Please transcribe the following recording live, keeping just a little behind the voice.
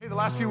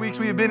last few weeks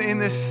we have been in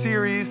this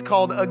series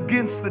called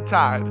Against the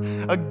Tide.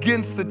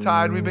 Against the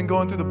Tide. We've been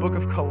going through the book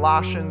of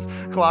Colossians.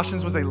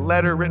 Colossians was a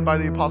letter written by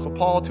the Apostle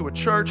Paul to a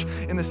church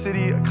in the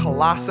city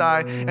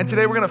Colossae. And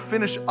today we're going to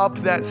finish up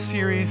that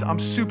series. I'm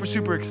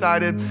super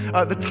excited.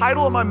 The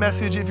title of my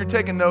message, if you're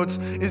taking notes,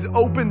 is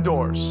Open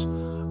Doors.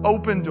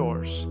 Open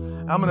Doors.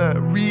 I'm going to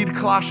read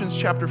Colossians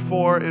chapter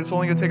 4. It's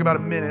only going to take about a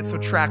minute, so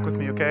track with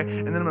me, okay?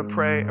 And then I'm going to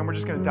pray, and we're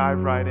just going to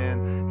dive right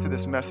in to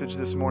this message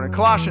this morning.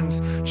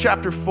 Colossians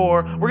chapter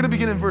 4. We're going to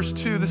begin in verse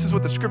 2. This is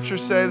what the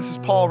scriptures say. This is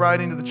Paul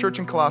writing to the church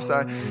in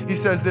Colossae. He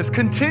says this,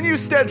 "Continue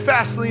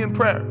steadfastly in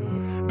prayer,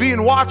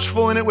 being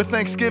watchful in it with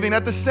thanksgiving.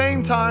 At the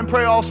same time,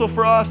 pray also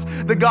for us,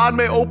 that God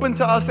may open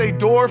to us a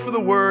door for the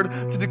word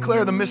to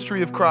declare the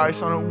mystery of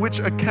Christ, on which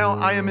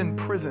account I am in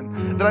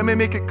prison, that I may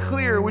make it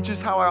clear which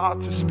is how I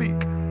ought to speak.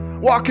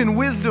 Walk in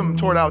wisdom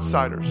toward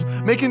outsiders,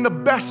 making the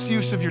best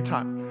use of your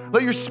time.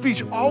 Let your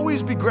speech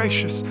always be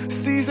gracious,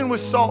 seasoned with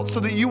salt, so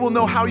that you will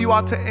know how you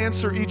ought to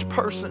answer each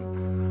person.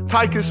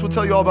 Tychus will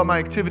tell you all about my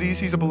activities.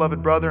 He's a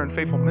beloved brother and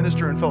faithful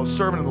minister and fellow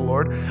servant of the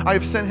Lord. I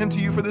have sent him to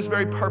you for this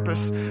very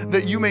purpose,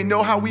 that you may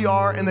know how we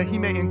are and that he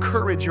may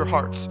encourage your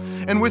hearts.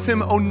 And with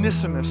him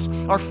Onesimus,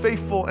 our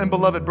faithful and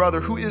beloved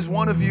brother, who is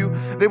one of you.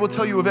 They will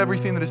tell you of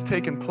everything that has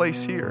taken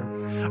place here.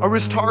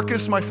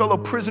 Aristarchus, my fellow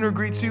prisoner,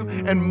 greets you,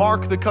 and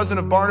Mark, the cousin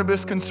of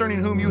Barnabas, concerning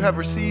whom you have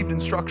received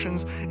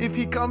instructions. If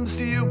he comes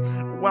to you,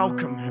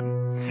 welcome him.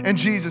 And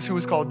Jesus, who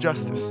is called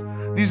Justus.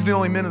 These are the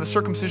only men of the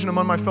circumcision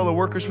among my fellow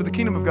workers for the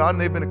kingdom of God,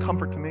 and they've been a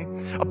comfort to me.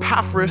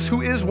 Epaphras,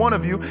 who is one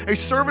of you, a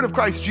servant of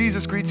Christ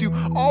Jesus, greets you,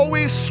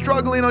 always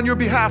struggling on your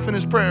behalf in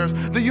his prayers,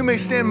 that you may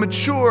stand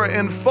mature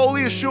and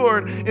fully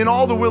assured in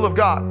all the will of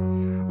God.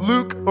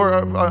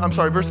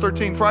 Verse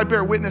 13, "For I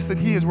bear witness that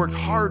he has worked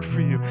hard for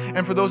you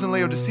and for those in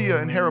Laodicea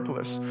and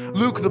Hierapolis.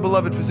 Luke, the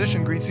beloved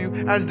physician, greets you,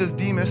 as does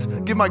Demas.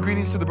 Give my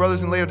greetings to the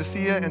brothers in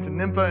Laodicea and to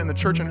Nympha and the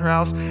church in her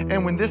house.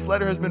 And when this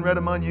letter has been read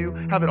among you,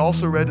 have it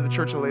also read to the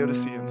church of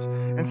Laodiceans.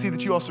 And see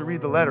that you also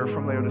read the letter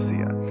from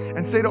Laodicea.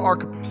 And say to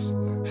Archippus,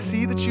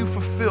 see that you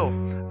fulfill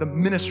the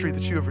ministry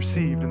that you have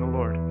received in the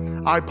Lord.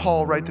 I,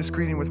 Paul, write this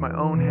greeting with my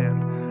own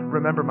hand.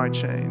 Remember my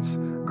chains.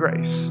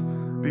 Grace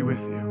be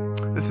with you."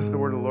 This is the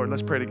word of the Lord.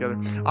 Let's pray together.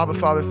 Abba,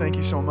 Father, thank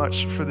you so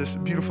much for this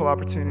beautiful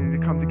opportunity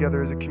to come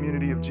together as a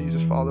community of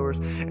Jesus followers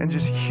and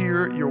just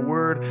hear your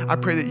word. I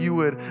pray that you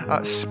would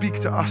speak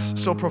to us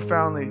so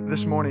profoundly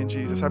this morning,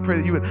 Jesus. I pray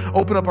that you would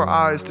open up our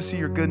eyes to see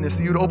your goodness,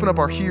 that you would open up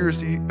our ears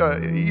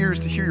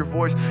to hear your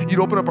voice.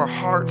 You'd open up our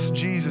hearts,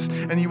 Jesus,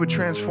 and you would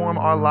transform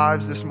our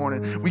lives this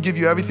morning. We give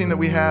you everything that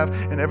we have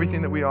and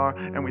everything that we are,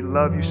 and we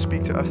love you.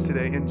 Speak to us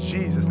today in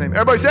Jesus' name.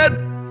 Everybody said,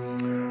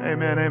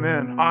 amen,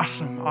 amen.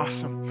 Awesome.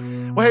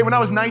 Well, hey, when I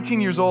was 19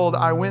 years old,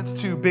 I went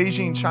to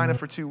Beijing, China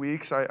for 2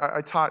 weeks.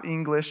 I taught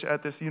English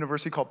at this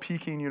university called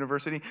Peking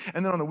University.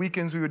 And then on the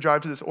weekends, we would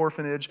drive to this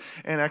orphanage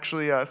and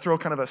actually throw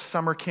kind of a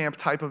summer camp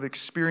type of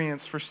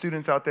experience for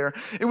students out there.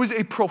 It was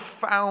a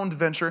profound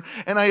venture.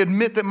 And I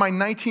admit that my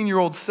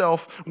 19-year-old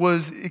self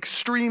was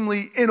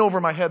extremely in over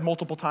my head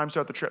multiple times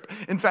throughout the trip.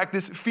 In fact,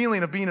 this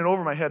feeling of being in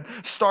over my head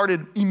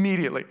started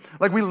immediately.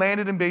 Like we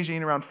landed in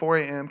Beijing around 4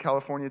 a.m.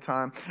 California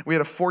time. We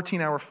had a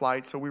 14-hour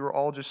flight, so we were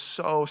all just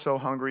so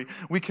hungry.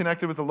 We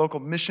connected with the local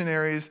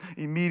missionaries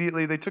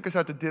immediately. They took us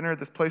out to dinner at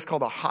this place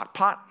called a hot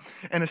pot.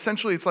 And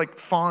essentially it's like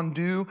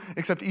fondue,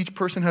 except each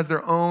person has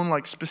their own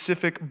like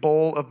specific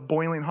bowl of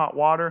boiling hot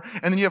water.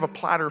 And then you have a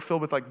platter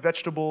filled with like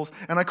vegetables.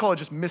 And I call it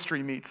just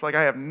mystery meats. Like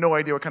I have no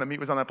idea what kind of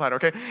meat was on that platter,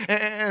 okay?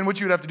 And what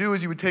you would have to do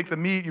is you would take the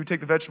meat, you would take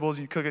the vegetables,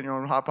 you cook it in your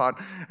own hot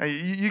pot. And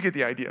you get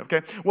the idea,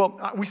 okay? Well,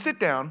 we sit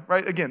down,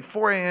 right? Again,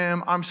 4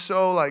 a.m. I'm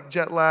so like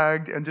jet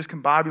lagged and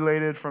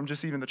discombobulated from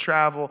just even the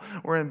travel.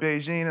 We're in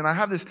Beijing. And I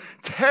have this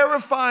terrifying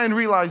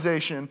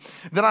realization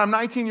that I'm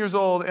 19 years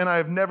old and I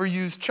have never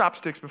used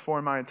chopsticks before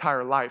in my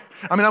entire life.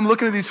 I mean, I'm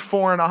looking at these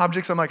foreign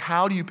objects. I'm like,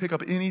 how do you pick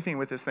up anything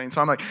with this thing?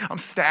 So I'm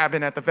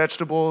stabbing at the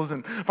vegetables.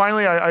 And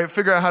finally, I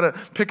figure out how to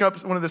pick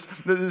up one of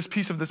this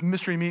piece of this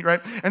mystery meat,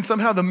 right? And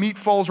somehow the meat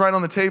falls right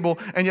on the table,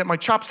 and yet my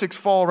chopsticks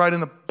fall right in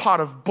the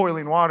pot of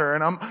boiling water.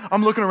 And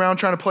I'm looking around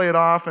trying to play it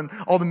off, and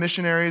all the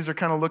missionaries are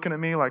kind of looking at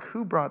me like,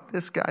 who brought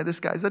this guy? This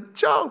guy's a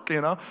joke,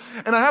 you know?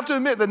 And I have to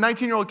admit that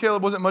 19-year-old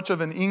Caleb wasn't much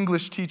of an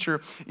English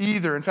teacher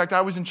either. In fact,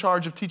 I was in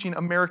charge of teaching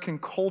American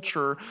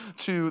culture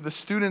to the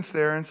students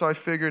there, and so I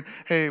figured,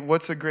 hey,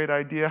 what's a great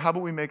idea? How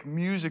about we make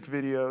music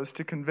videos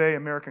to convey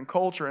American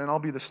culture, and I'll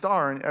be the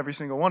star in every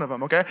single one of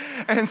them, okay?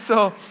 And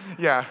so,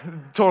 yeah,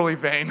 totally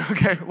vain,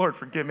 okay? Lord,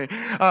 forgive me.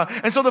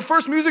 And so the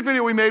first music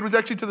video we made was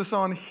actually to the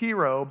song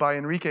Hero by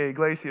Enrique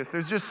Iglesias.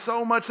 There's just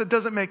so much that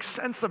doesn't make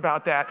sense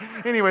about that.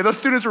 Anyway, those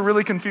students were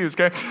really confused,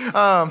 okay?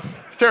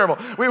 It's terrible.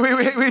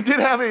 We did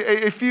have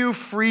a few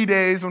free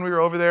days when we were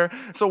over there.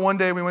 So one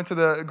day we went to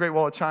the the Great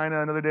Wall of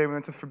China. Another day we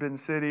went to Forbidden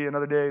City.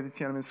 Another day the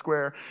Tiananmen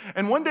Square.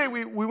 And one day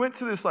we went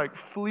to this like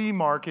flea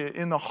market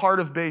in the heart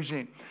of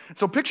Beijing.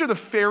 So picture the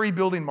ferry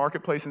building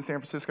marketplace in San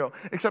Francisco,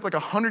 except like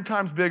 100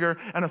 times bigger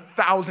and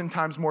 1,000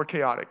 times more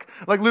chaotic.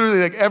 Like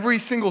literally, like every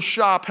single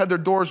shop had their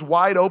doors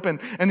wide open,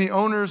 and the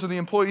owners or the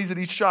employees at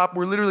each shop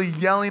were literally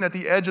yelling at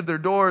the edge of their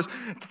doors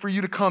for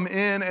you to come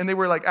in. And they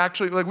were like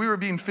actually, like we were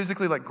being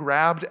physically like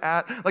grabbed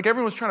at. Like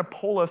everyone was trying to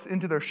pull us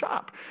into their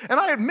shop. And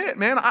I admit,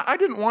 man, I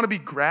didn't want to be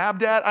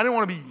grabbed at. I didn't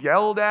want to be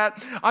yelled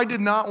at. I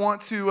did not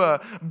want to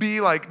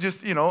be like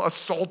just,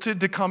 assaulted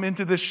to come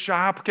into this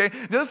shop, okay?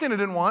 The other thing I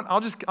didn't want,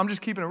 I'm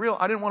just keeping it real.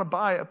 I didn't want to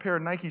buy a pair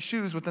of Nike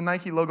shoes with the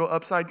Nike logo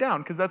upside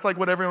down because that's like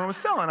what everyone was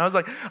selling. I was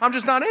like, I'm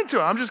just not into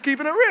it. I'm just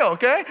keeping it real,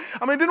 okay?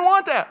 I mean, I didn't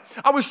want that.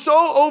 I was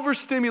so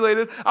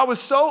overstimulated. I was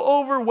so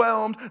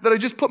overwhelmed that I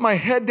just put my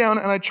head down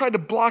and I tried to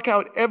block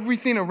out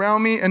everything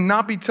around me and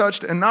not be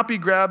touched and not be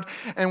grabbed.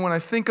 And when I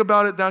think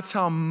about it, that's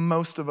how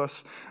most of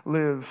us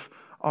live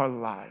our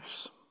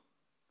lives.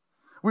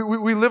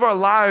 We live our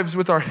lives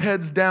with our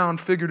heads down,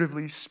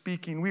 figuratively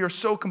speaking. We are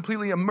so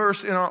completely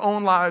immersed in our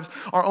own lives,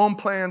 our own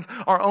plans,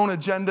 our own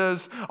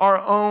agendas, our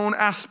own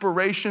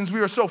aspirations. We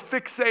are so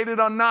fixated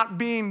on not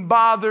being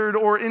bothered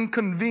or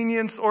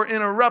inconvenienced or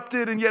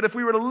interrupted. And yet if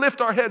we were to lift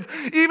our heads,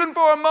 even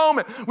for a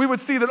moment, we would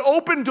see that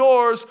open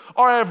doors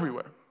are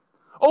everywhere.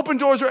 Open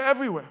doors are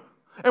everywhere.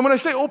 And when I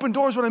say open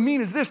doors, what I mean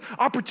is this: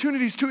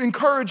 opportunities to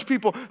encourage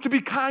people, to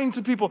be kind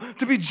to people,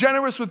 to be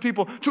generous with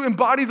people, to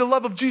embody the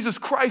love of Jesus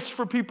Christ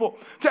for people,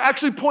 to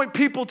actually point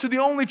people to the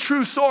only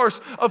true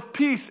source of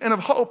peace and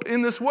of hope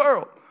in this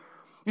world.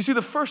 You see,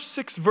 the first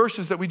 6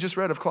 verses that we just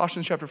read of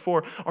Colossians chapter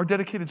 4 are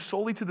dedicated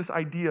solely to this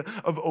idea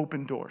of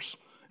open doors.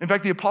 In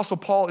fact, the Apostle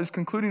Paul is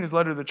concluding his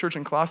letter to the church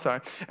in Colossae,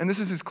 and this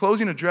is his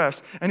closing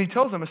address, and he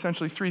tells them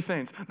essentially 3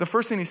 things. The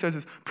first thing he says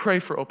is, pray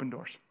for open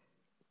doors.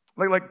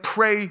 Like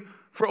pray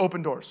for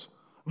open doors.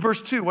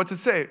 Verse 2, what's it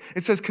say?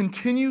 It says,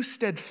 continue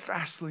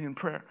steadfastly in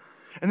prayer.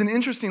 And then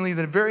interestingly,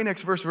 the very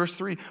next verse, verse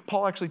 3,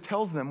 Paul actually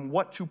tells them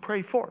what to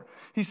pray for.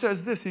 He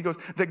says this, he goes,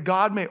 that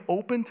God may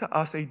open to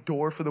us a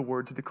door for the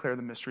word to declare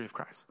the mystery of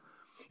Christ.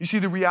 You see,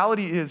 the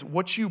reality is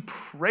what you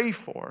pray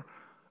for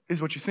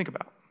is what you think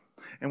about.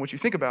 And what you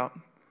think about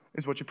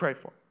is what you pray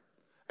for.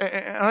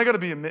 And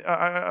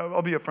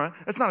I'll be upfront.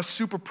 It's not a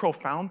super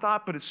profound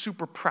thought, but it's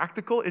super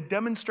practical. It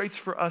demonstrates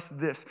for us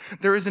this: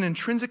 there is an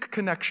intrinsic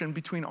connection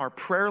between our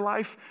prayer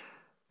life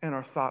and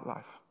our thought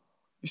life.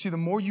 You see, the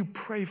more you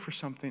pray for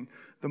something,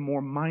 the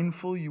more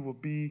mindful you will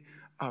be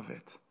of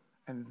it.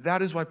 And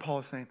that is why Paul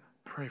is saying,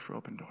 pray for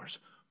open doors.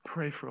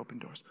 Pray for open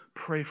doors.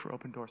 Pray for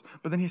open doors.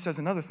 But then he says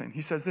another thing.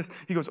 He says this.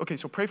 He goes, okay,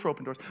 so pray for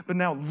open doors, but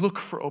now look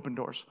for open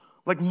doors.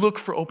 Like look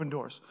for open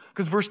doors.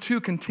 Because verse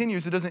 2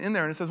 continues, it doesn't end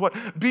there, and it says what?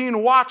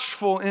 Being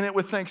watchful in it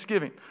with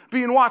thanksgiving.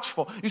 Being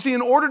watchful. You see,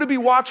 in order to be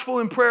watchful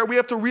in prayer, we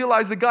have to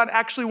realize that God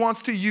actually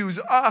wants to use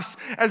us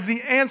as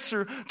the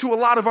answer to a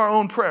lot of our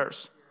own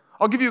prayers.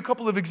 I'll give you a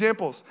couple of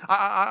examples.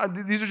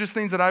 These are just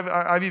things that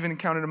I've even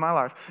encountered in my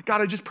life. God,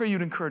 I just pray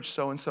you'd encourage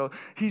so-and-so.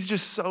 He's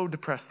just so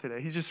depressed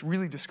today. He's just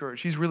really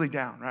discouraged. He's really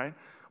down, right?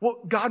 Well,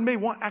 God may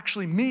want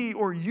actually me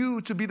or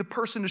you to be the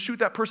person to shoot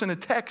that person a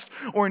text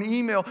or an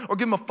email or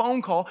give them a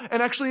phone call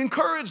and actually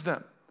encourage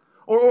them.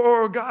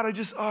 Or God, I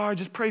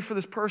just pray for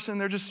this person.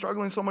 They're just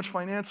struggling so much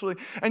financially.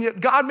 And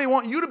yet God may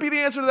want you to be the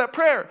answer to that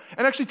prayer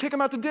and actually take them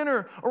out to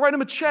dinner or write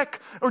them a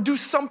check or do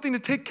something to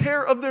take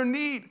care of their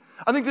need.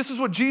 I think this is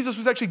what Jesus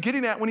was actually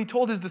getting at when he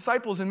told his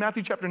disciples in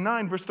Matthew chapter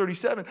 9, verse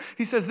 37.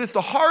 He says this: the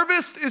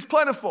harvest is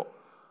plentiful,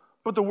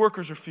 but the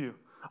workers are few.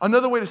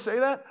 Another way to say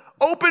that,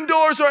 open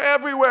doors are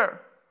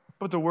everywhere,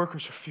 but the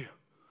workers are few.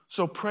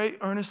 So pray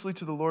earnestly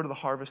to the Lord of the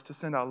harvest to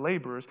send out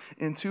laborers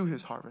into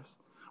his harvest.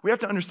 We have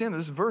to understand that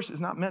this verse is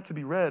not meant to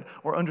be read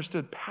or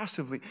understood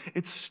passively.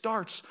 It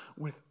starts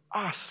with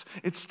us.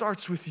 It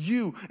starts with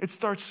you. It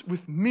starts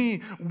with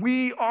me.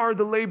 We are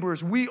the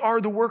laborers. We are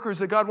the workers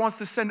that God wants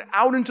to send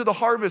out into the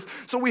harvest.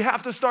 So we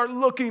have to start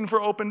looking for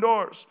open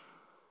doors.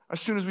 As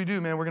soon as we do,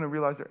 man, we're going to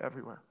realize they're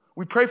everywhere.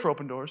 We pray for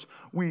open doors.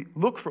 We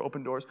look for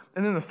open doors.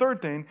 And then the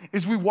third thing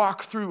is we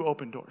walk through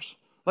open doors.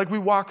 Like we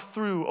walk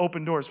through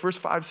open doors. Verse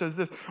 5 says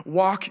this: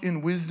 walk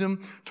in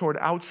wisdom toward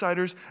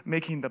outsiders,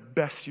 making the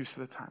best use of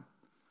the time.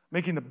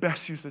 Making the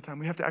best use of the time.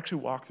 We have to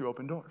actually walk through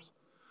open doors.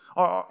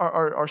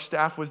 Our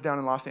staff was down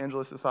in Los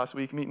Angeles this last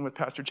week meeting with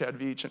Pastor Chad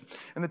Veach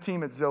and the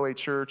team at Zoe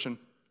Church, and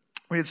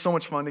we had so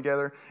much fun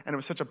together, and it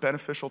was such a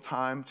beneficial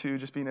time, too,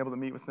 just being able to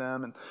meet with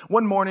them. And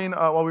one morning,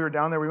 while we were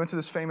down there, we went to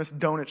this famous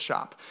donut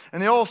shop, and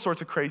they had all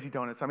sorts of crazy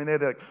donuts. I mean, they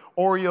had like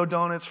Oreo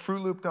donuts,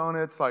 Fruit Loop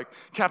donuts, like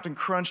Captain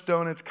Crunch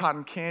donuts,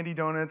 cotton candy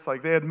donuts.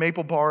 Like they had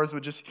maple bars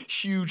with just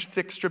huge,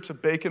 thick strips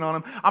of bacon on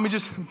them. I mean,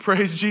 just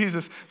praise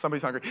Jesus.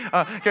 Somebody's hungry.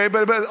 Okay,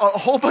 but a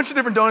whole bunch of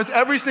different donuts,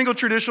 every single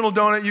traditional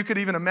donut you could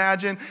even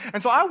imagine.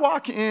 And so I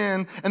walk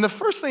in, and the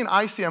first thing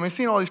I see,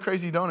 seeing all these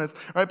crazy donuts,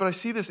 right? But I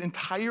see this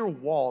entire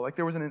wall, like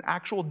there was an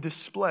actual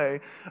display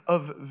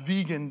of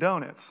vegan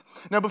donuts.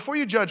 Now, before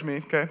you judge me,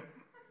 okay,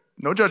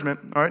 No judgment,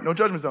 all right? No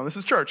judgment zone. This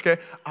is church,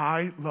 okay?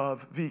 I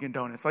love vegan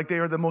donuts. Like, they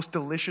are the most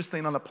delicious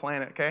thing on the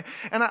planet, okay?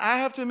 And I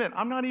have to admit,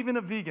 I'm not even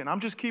a vegan. I'm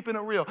just keeping it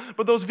real.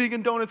 But those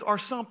vegan donuts are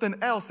something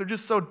else. They're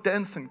just so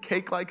dense and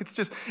cake-like. It's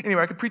just,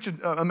 anyway, I could preach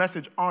a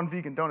message on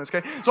vegan donuts,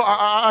 okay? So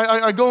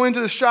I go into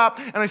the shop,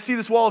 and I see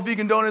this wall of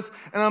vegan donuts,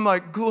 and I'm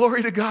like,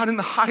 glory to God in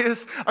the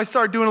highest. I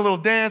start doing a little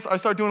dance. I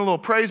start doing a little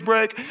praise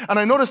break. And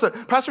I notice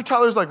that Pastor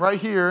Tyler's like right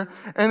here.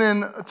 And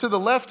then to the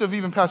left of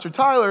even Pastor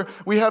Tyler,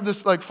 we have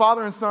this like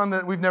father and son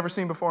that we've never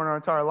seen before in our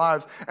entire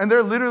lives. And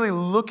they're literally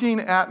looking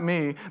at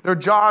me, their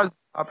jaws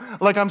up,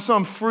 like I'm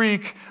some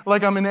freak,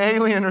 like I'm an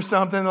alien or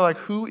something. They're like,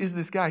 who is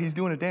this guy? He's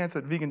doing a dance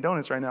at Vegan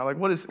Donuts right now. Like,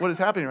 what is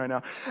happening right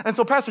now? And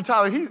so Pastor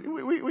Tyler,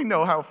 we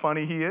know how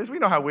funny he is. We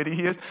know how witty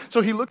he is.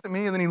 So he looked at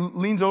me and then he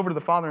leans over to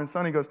the father and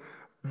son. He goes,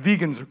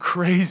 vegans are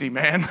crazy,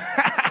 man.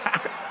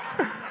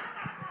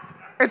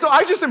 And so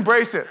I just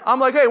embrace it. I'm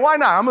like, hey, why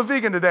not? I'm a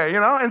vegan today, you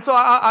know? And so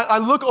I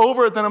look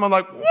over at them and I'm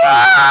like,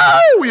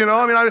 whoa! You know,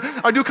 I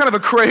mean, I do kind of a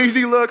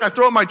crazy look. I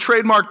throw up my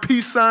trademark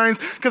peace signs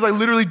because I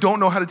literally don't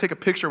know how to take a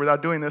picture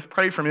without doing this.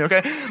 Pray for me,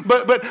 okay?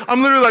 But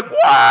I'm literally like,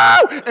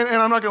 whoa! And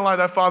I'm not going to lie,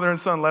 that father and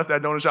son left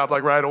that donut shop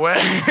like right away.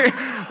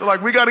 They're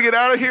like, we got to get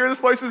out of here. This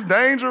place is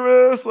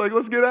dangerous. Like,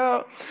 let's get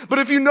out. But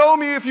if you know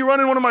me, if you run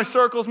in one of my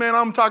circles, man,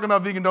 I'm talking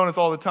about vegan donuts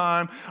all the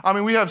time. I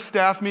mean, we have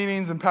staff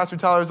meetings and Pastor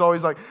Tyler is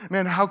always like,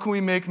 man, how can we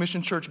make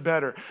Mission Church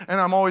better? And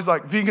I'm always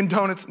like, vegan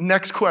donuts,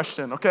 next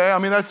question, okay? I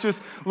mean, that's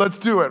just, let's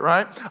do it,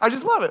 right? I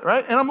just love it,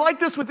 right? And I'm like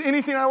this with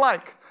anything I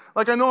like.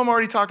 Like, I know I'm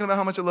already talking about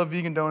how much I love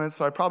vegan donuts,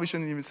 so I probably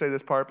shouldn't even say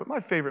this part, but my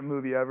favorite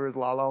movie ever is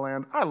La La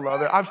Land. I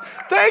love it.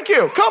 Thank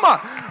you. Come on.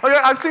 Okay,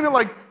 I've seen it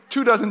like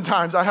 24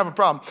 times. I have a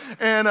problem.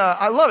 And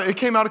I love it. It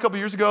came out a couple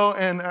years ago,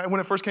 and when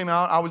it first came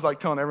out, I was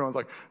like telling everyone,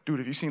 like, dude,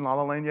 have you seen La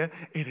La Land yet?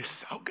 It is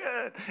so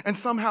good. And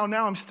somehow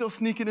now I'm still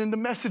sneaking into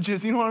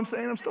messages. You know what I'm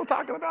saying? I'm still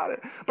talking about it.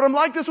 But I'm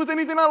like this with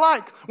anything I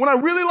like. When I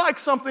really like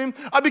something,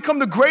 I become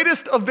the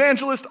greatest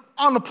evangelist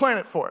on the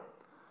planet for it.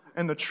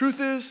 And the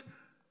truth is,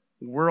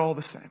 we're all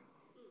the same.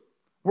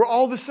 We're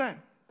all the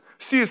same.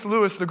 C.S.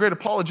 Lewis, the great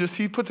apologist,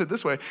 he puts it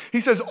this way. He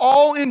says,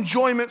 all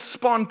enjoyment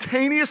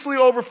spontaneously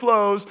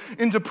overflows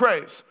into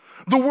praise.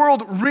 The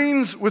world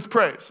reigns with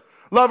praise.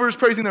 Lovers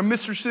praising their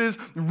mistresses,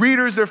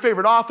 readers their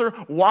favorite author,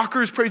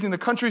 walkers praising the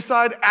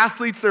countryside,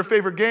 athletes their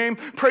favorite game,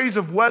 praise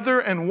of weather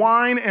and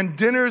wine and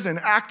dinners and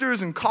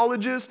actors and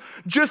colleges.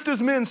 Just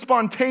as men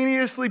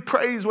spontaneously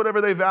praise whatever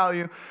they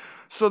value,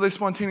 so they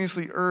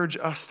spontaneously urge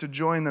us to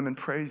join them in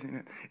praising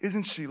it.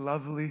 Isn't she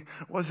lovely?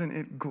 Wasn't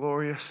it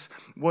glorious?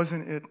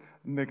 Wasn't it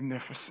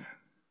magnificent?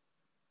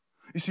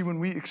 You see, when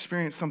we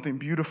experience something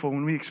beautiful,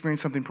 when we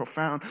experience something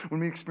profound, when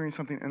we experience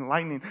something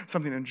enlightening,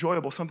 something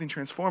enjoyable, something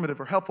transformative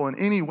or helpful in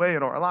any way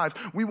in our lives,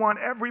 we want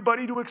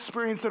everybody to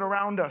experience it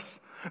around us.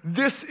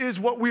 This is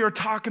what we are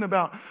talking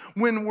about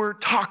when we're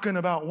talking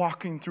about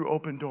walking through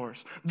open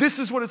doors. This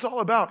is what it's all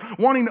about,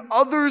 wanting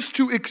others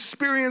to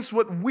experience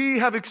what we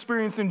have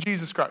experienced in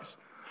Jesus Christ.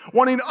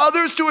 Wanting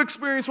others to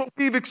experience what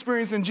we've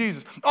experienced in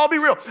Jesus. I'll be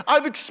real.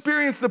 I've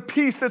experienced the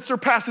peace that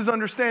surpasses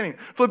understanding.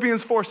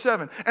 Philippians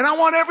 4:7. And I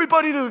want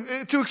everybody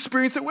to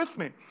experience it with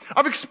me.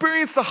 I've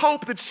experienced the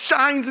hope that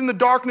shines in the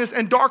darkness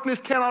and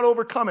darkness cannot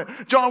overcome it.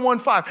 John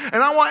 1:5.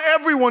 And I want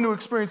everyone to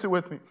experience it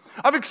with me.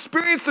 I've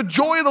experienced the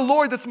joy of the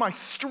Lord that's my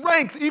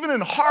strength, even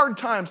in hard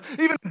times,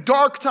 even in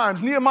dark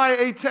times, Nehemiah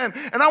 8:10.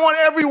 And I want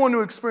everyone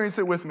to experience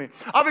it with me.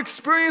 I've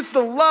experienced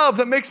the love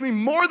that makes me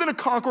more than a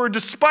conqueror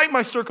despite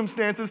my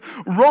circumstances,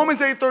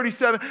 Romans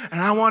 8:37. And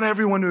I want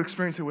everyone to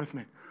experience it with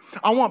me.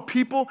 I want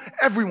people,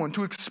 everyone,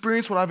 to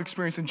experience what I've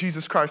experienced in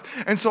Jesus Christ.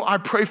 And so I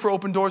pray for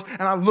open doors,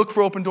 and I look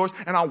for open doors,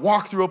 and I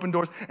walk through open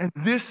doors. And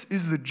this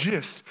is the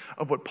gist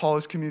of what Paul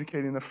is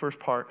communicating in the first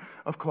part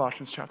of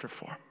Colossians chapter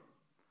 4.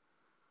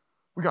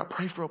 We got to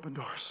pray for open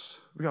doors.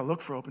 We got to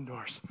look for open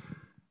doors.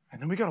 And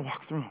then we got to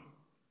walk through them.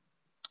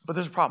 But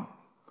there's a problem.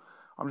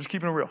 I'm just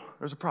keeping it real.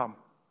 There's a problem.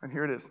 And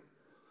here it is.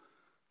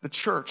 The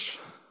church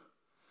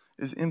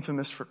is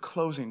infamous for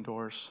closing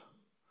doors,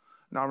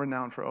 not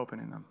renowned for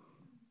opening them.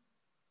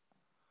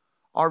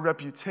 Our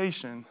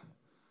reputation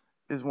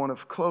is one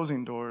of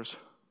closing doors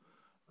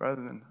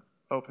rather than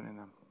opening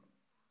them.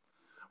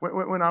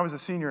 When I was a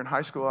senior in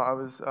high school, I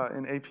was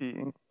in AP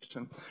English,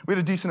 and we had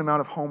a decent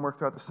amount of homework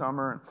throughout the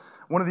summer. And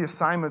one of the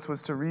assignments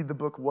was to read the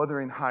book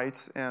Wuthering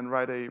Heights and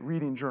write a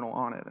reading journal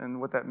on it.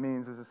 And what that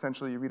means is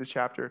essentially you read a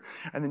chapter,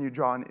 and then you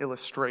draw an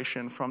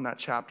illustration from that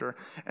chapter,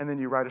 and then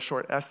you write a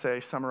short essay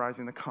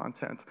summarizing the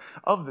content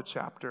of the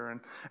chapter.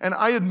 And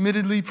I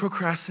admittedly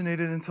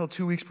procrastinated until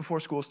 2 weeks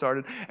before school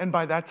started, and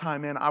by that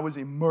time, man, I was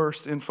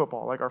immersed in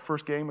football. Like, our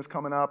first game was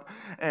coming up,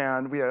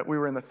 and we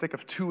were in the thick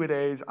of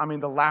two-a-days. I mean,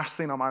 the last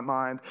thing on my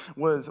mind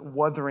was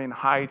Wuthering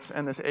Heights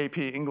and this AP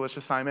English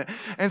assignment.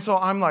 And so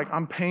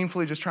I'm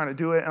painfully just trying to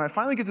do it, and I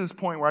finally get to this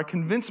point where I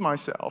convince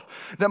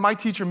myself that my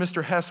teacher,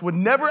 Mr. Hess, would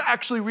never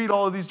actually read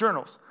all of these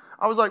journals.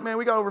 I was like, man,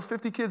 we got over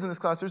 50 kids in this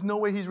class. There's no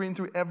way he's reading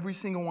through every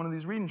single one of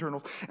these reading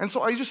journals. And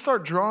so I just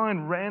start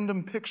drawing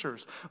random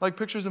pictures, like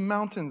pictures of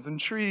mountains and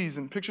trees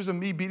and pictures of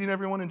me beating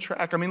everyone in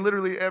track. I mean,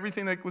 literally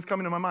everything that was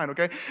coming to my mind,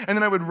 okay? And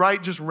then I would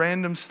write just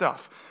random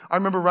stuff. I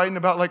remember writing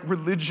about like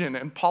religion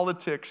and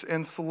politics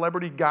and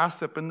celebrity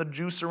gossip and the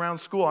juice around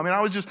school. I mean,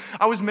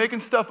 I was making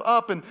stuff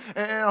up, and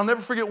I'll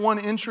never forget one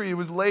entry. It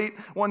was late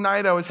one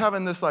night. I was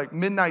having this like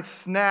midnight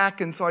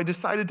snack, and so I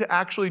decided to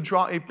actually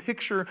draw a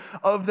picture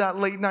of that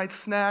late night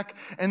snack,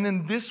 and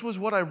then this was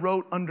what I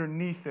wrote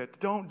underneath it.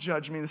 Don't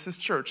judge me. This is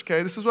church,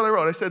 okay? This is what I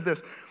wrote. I said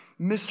this: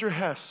 Mr.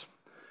 Hess,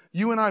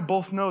 you and I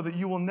both know that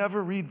you will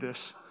never read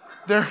this.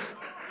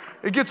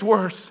 It gets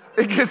worse.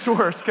 It gets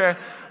worse, okay?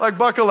 Like,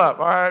 buckle up,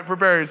 all right?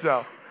 Prepare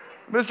yourself.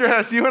 Mr.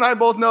 Hess, you and I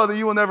both know that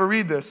you will never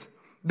read this.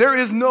 There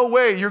is no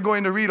way you're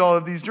going to read all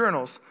of these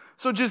journals.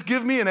 So just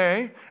give me an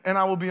A, and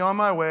I will be on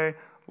my way.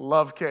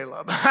 Love,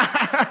 Caleb.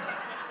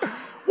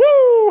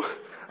 Woo!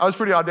 I was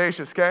pretty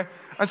audacious, okay?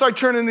 And so I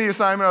turned in the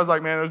assignment. I was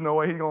like, man, there's no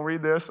way he's going to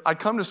read this. I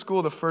come to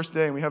school the first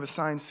day, and we have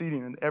assigned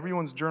seating, and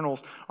everyone's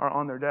journals are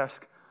on their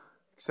desk,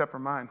 except for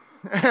mine.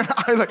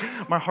 And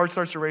my heart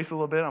starts to race a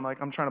little bit.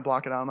 I'm trying to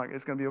block it out. I'm like,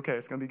 it's going to be okay.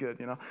 It's going to be good,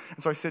 you know?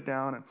 And so I sit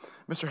down, and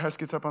Mr. Hess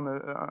gets up on the,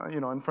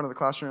 in front of the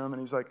classroom,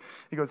 and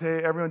he goes,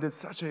 hey, everyone did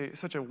such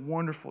a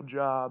wonderful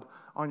job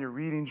on your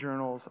reading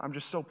journals. I'm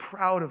just so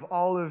proud of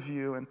all of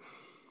you. And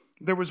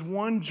there was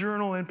one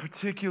journal in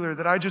particular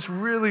that I just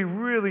really,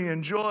 really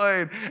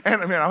enjoyed.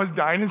 And I mean, I was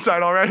dying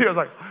inside already. I was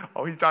like,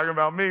 oh, he's talking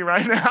about me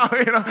right now.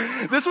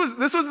 This was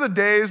the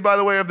days, by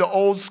the way, of the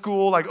old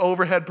school like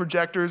overhead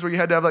projectors where you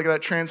had to have like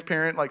that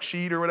transparent like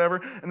sheet or whatever,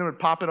 and then would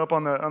pop it up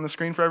on the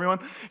screen for everyone.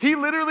 He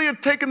literally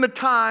had taken the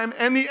time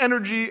and the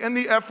energy and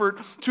the effort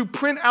to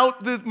print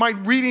out my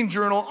reading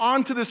journal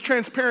onto this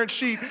transparent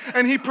sheet,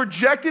 and he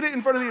projected it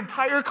in front of the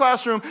entire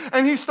classroom,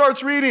 and he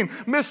starts reading,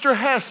 Mr.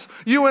 Hess,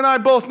 you and I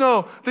both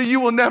know that you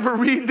will never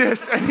read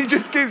this. And he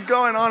just keeps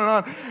going on and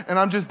on. And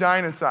I'm just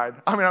dying inside.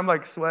 I mean, I'm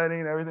like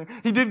sweating and everything.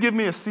 He did give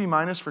me a C-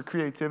 for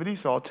creativity,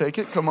 so I'll take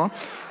it. Come on.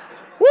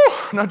 Woo!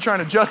 I'm not trying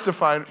to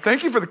justify it.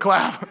 Thank you for the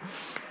clap.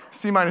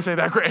 C- ain't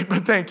that great,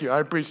 but thank you. I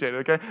appreciate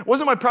it, okay? It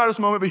wasn't my proudest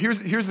moment, but here's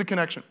the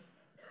connection.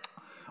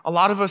 A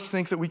lot of us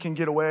think that we can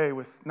get away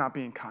with not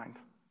being kind.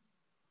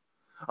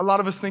 A lot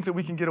of us think that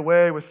we can get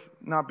away with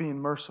not being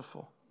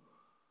merciful.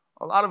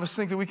 A lot of us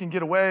think that we can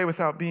get away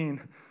without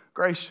being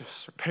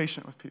gracious or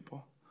patient with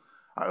people.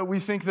 We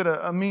think that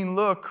a mean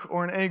look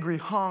or an angry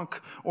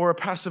honk or a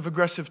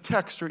passive-aggressive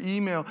text or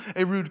email,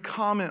 a rude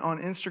comment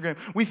on Instagram,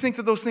 we think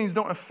that those things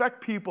don't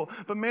affect people,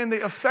 but man, they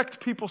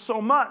affect people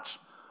so much.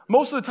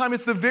 Most of the time,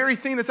 it's the very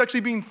thing that's actually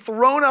being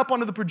thrown up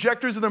onto the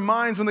projectors of their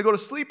minds when they go to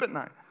sleep at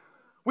night.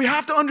 We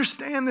have to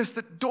understand this,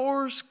 that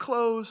doors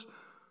close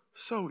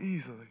so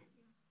easily.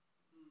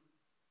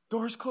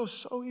 Doors close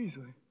so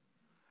easily.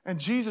 And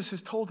Jesus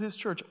has told his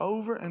church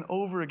over and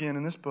over again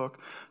in this book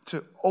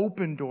to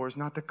open doors,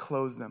 not to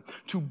close them,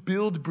 to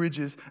build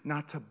bridges,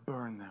 not to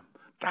burn them.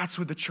 That's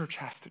what the church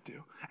has to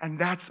do. And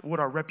that's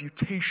what our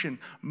reputation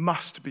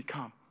must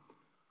become.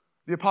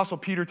 The Apostle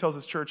Peter tells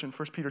his church in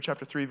 1 Peter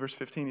chapter 3, verse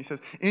 15, he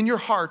says, in your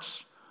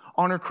hearts,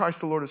 honor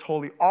Christ the Lord as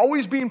holy,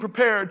 always being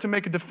prepared to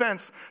make a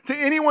defense to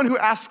anyone who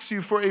asks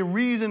you for a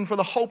reason for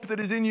the hope that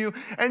is in you,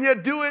 and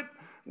yet do it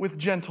with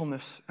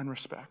gentleness and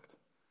respect.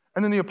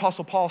 And then the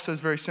Apostle Paul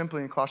says very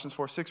simply in Colossians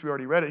 4:6, we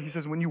already read it, he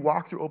says, when you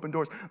walk through open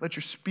doors, let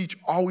your speech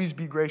always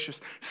be gracious,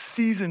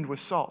 seasoned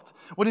with salt.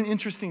 What an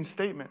interesting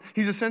statement.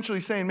 He's essentially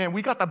saying, man,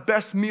 we got the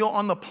best meal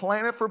on the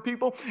planet for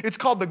people. It's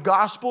called the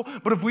gospel,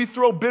 but if we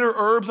throw bitter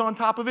herbs on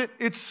top of it,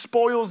 it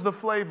spoils the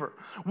flavor.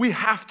 We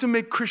have to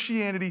make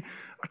Christianity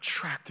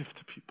attractive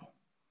to people.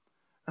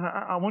 And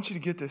I want you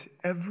to get this.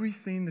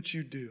 Everything that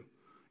you do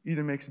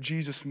either makes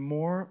Jesus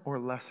more or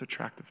less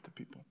attractive to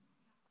people.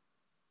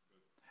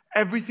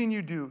 Everything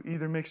you do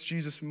either makes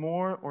Jesus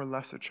more or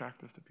less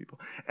attractive to people.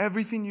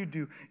 Everything you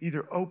do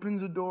either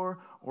opens a door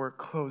or it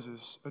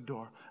closes a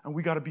door. And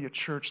we got to be a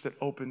church that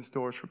opens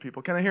doors for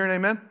people. Can I hear an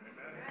amen?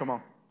 Amen. Come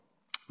on.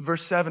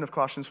 Verse 7 of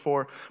Colossians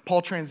 4,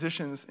 Paul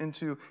transitions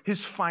into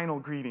his final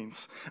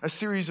greetings, a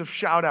series of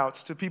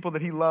shout-outs to people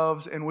that he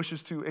loves and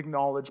wishes to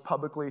acknowledge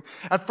publicly.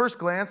 At first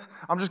glance,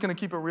 I'm just going to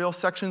keep it real.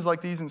 Sections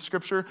like these in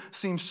Scripture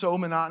seem so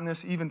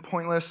monotonous, even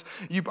pointless.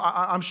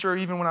 I'm sure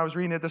even when I was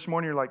reading it this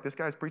morning, you're like, this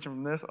guy's preaching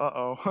from this?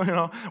 Uh-oh.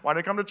 Why did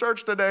I come to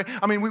church today?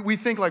 I mean, we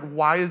think like,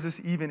 why is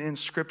this even in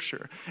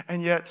Scripture?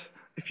 And yet,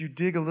 if you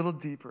dig a little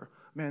deeper,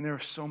 man, there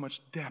is so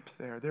much depth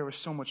there. There is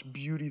so much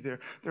beauty there.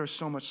 There is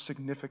so much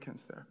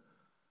significance there.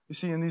 You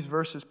see, in these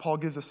verses, Paul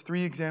gives us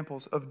 3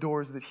 examples of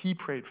doors that he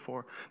prayed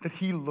for, that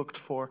he looked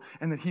for,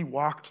 and that he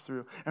walked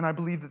through. And I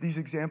believe that these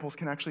examples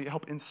can actually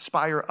help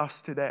inspire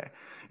us today.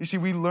 You see,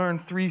 we learn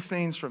 3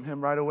 things from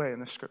him right away in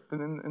this script,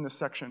 in this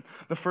section.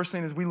 The first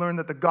thing is we learn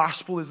that the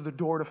gospel is the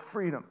door to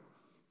freedom.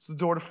 It's the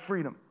door to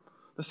freedom.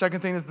 The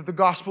second thing is that the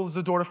gospel is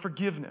the door to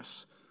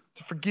forgiveness.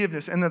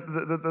 And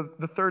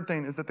the third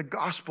thing is that the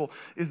gospel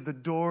is the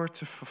door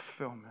to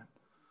fulfillment.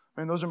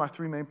 I mean, those are my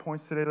 3 main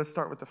points today. Let's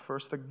start with the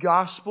first. The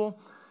gospel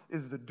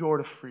is the door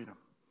to freedom.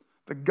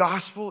 The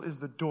gospel is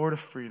the door to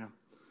freedom.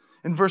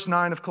 In verse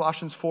 9 of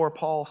Colossians 4,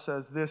 Paul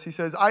says this. He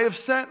says, I have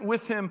sent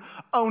with him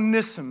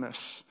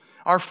Onesimus,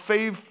 our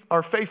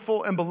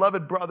faithful and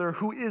beloved brother,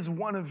 who is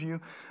one of you.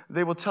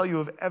 They will tell you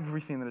of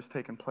everything that has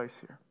taken place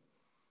here.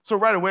 So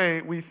right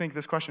away, we think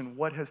this question,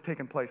 what has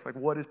taken place? Like,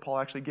 what is Paul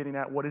actually getting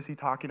at? What is he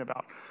talking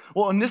about?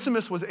 Well,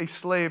 Onesimus was a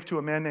slave to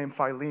a man named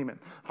Philemon.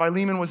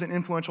 Philemon was an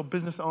influential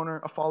business owner,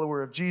 a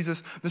follower of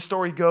Jesus. The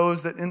story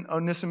goes that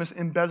Onesimus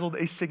embezzled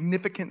a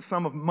significant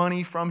sum of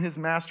money from his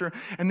master,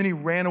 and then he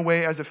ran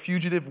away as a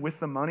fugitive with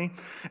the money.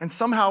 And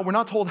somehow, we're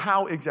not told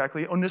how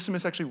exactly,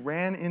 Onesimus actually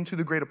ran into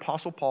the great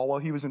apostle Paul while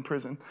he was in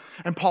prison.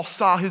 And Paul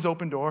saw his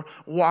open door,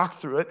 walked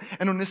through it,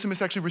 and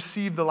Onesimus actually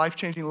received the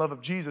life-changing love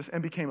of Jesus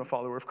and became a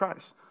follower of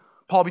Christ.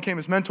 Paul became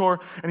his mentor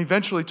and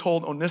eventually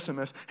told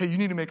Onesimus, hey, you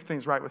need to make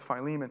things right with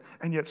Philemon.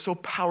 And yet so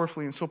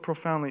powerfully and so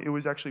profoundly, it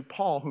was actually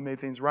Paul who made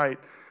things right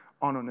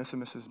on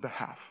Onesimus'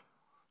 behalf.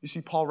 You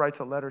see, Paul writes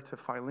a letter to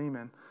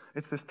Philemon.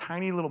 It's this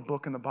tiny little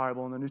book in the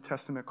Bible in the New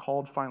Testament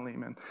called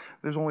Philemon.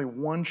 There's only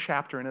one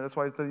chapter in it. That's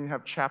why it doesn't even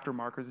have chapter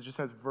markers. It just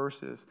has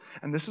verses.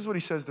 And this is what he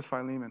says to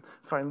Philemon.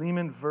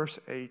 Philemon, verse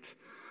 8.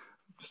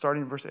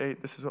 Starting in verse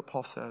 8, this is what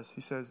Paul says.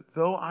 He says,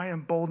 though I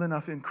am bold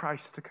enough in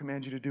Christ to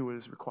command you to do what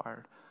is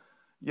required,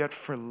 yet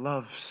for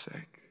love's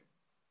sake.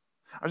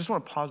 I just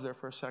want to pause there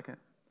for a second.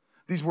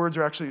 These words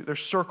are actually, they're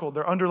circled,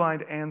 they're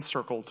underlined and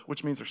circled,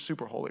 which means they're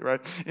super holy,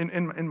 right?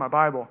 In my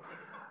Bible.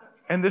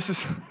 And this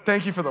is,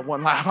 thank you for the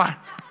one laugh. I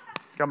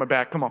got my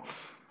back, come on.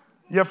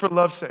 Yet for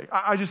love's sake.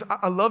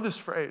 I love this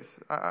phrase.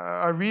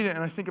 I read it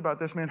and I think about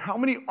this, man. How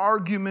many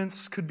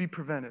arguments could be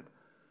prevented?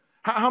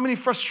 How many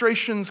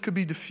frustrations could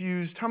be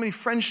diffused? How many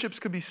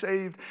friendships could be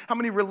saved? How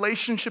many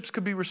relationships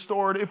could be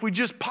restored if we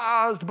just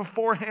paused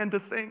beforehand to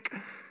think?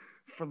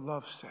 For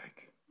love's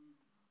sake.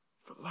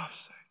 For love's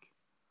sake.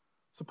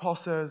 So Paul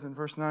says in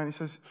verse 9, he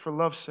says, for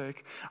love's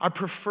sake, I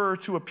prefer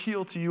to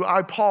appeal to you.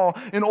 I, Paul,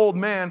 an old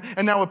man,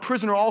 and now a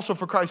prisoner also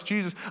for Christ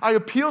Jesus. I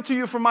appeal to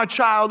you for my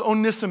child,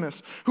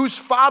 Onesimus, whose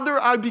father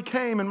I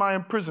became in my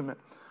imprisonment.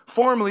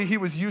 Formerly he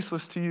was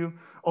useless to you.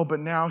 Oh,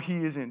 but now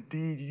he is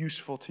indeed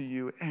useful to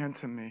you and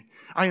to me.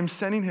 I am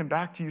sending him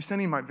back to you,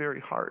 sending my very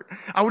heart.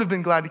 I would have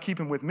been glad to keep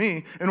him with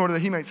me in order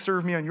that he might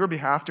serve me on your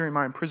behalf during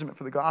my imprisonment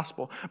for the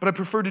gospel. But I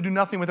prefer to do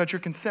nothing without your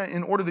consent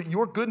in order that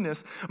your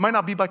goodness might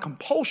not be by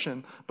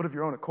compulsion, but of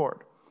your own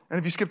accord. And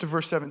if you skip to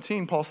verse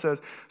 17, Paul says,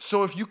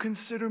 so if you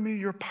consider me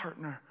your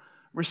partner,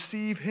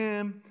 receive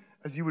him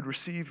as you would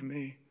receive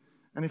me.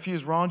 And if he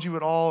has wronged you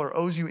at all or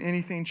owes you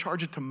anything,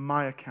 charge it to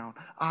my account.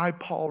 I,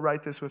 Paul,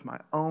 write this with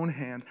my own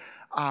hand.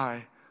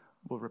 I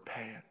will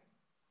repay it.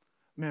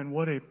 Man,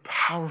 what a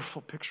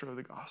powerful picture of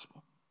the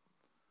gospel.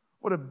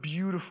 What a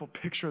beautiful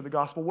picture of the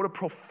gospel. What a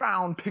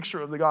profound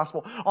picture of the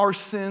gospel. Our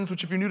sins,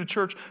 which if you're new to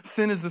church,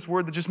 sin is this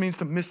word that just means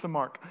to miss the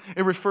mark.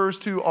 It refers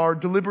to our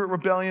deliberate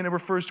rebellion. It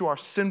refers to our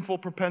sinful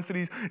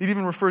propensities. It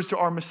even refers to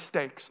our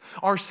mistakes.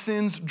 Our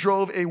sins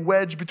drove a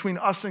wedge between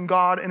us and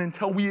God, and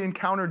until we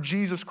encounter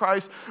Jesus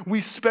Christ, we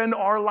spend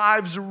our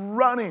lives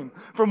running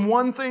from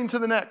one thing to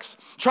the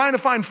next, trying to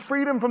find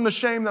freedom from the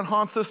shame that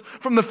haunts us,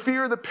 from the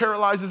fear that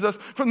paralyzes us,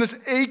 from this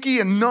achy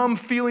and numb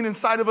feeling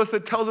inside of us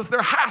that tells us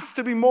there has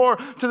to be more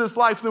to this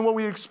life than what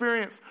we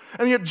experience.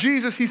 And yet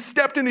Jesus, he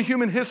stepped into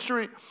human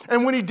history.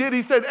 And when he did,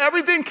 he said,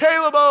 everything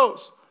Caleb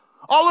owes,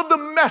 all of the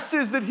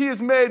messes that he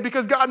has made,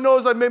 because God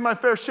knows I've made my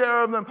fair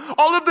share of them,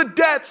 all of the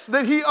debts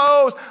that he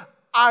owes,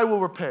 I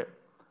will repay it.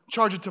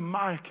 Charge it to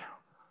my account.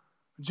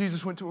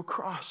 Jesus went to a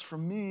cross for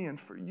me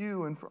and for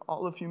you and for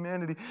all of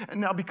humanity.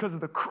 And now because of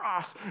the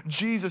cross,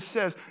 Jesus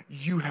says,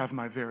 you have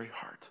my very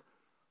heart.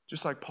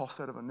 Just like Paul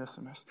said of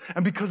Onesimus.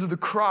 And because of the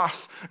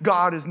cross,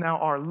 God is now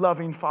our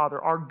loving Father,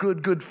 our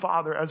good, good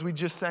Father, as we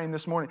just sang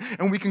this morning.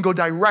 And we can go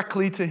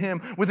directly to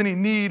him with any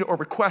need or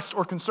request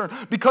or concern.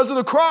 Because of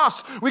the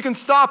cross, we can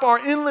stop our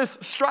endless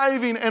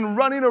striving and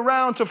running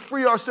around to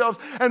free ourselves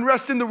and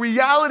rest in the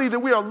reality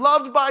that we are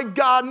loved by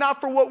God, not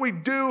for what we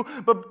do,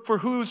 but for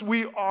whose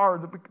we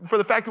are, for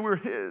the fact that we're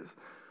his.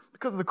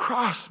 Because of the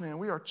cross, man,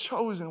 we are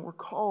chosen, we're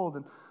called,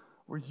 and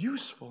we're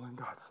useful in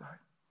God's sight.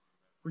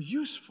 We're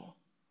useful.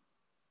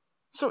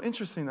 So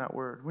interesting, that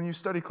word. When you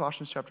study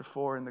Colossians chapter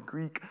 4 in the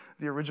Greek,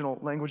 the original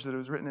language that it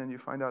was written in, you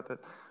find out that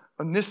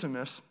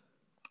Onesimus,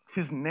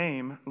 his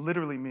name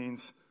literally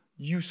means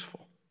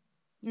useful.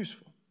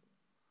 Useful.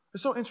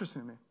 It's so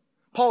interesting to me.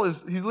 Paul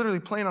he's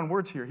literally playing on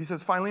words here. He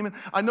says, Philemon,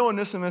 I know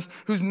Onesimus,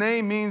 whose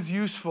name means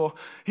useful.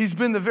 He's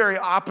been the very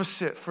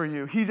opposite for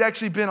you. He's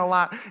actually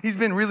he's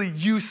been really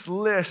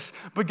useless.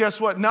 But guess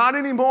what? Not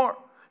anymore.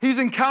 He's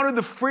encountered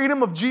the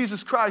freedom of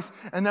Jesus Christ,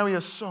 and now he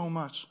has so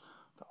much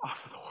to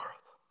offer the world.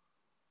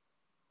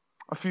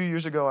 A few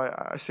years ago,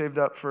 I saved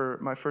up for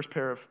my first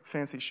pair of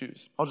fancy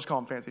shoes. I'll just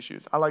call them fancy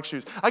shoes. I like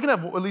shoes. I can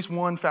have at least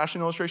one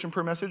fashion illustration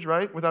per message,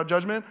 right? Without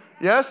judgment.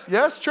 Yes,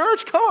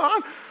 church, come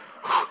on.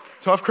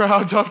 Tough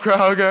crowd,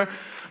 okay?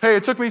 Hey,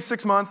 it took me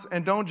 6 months,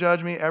 and don't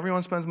judge me.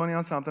 Everyone spends money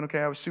on something, okay?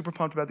 I was super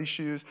pumped about these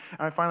shoes,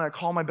 and I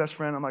call my best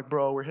friend. I'm like,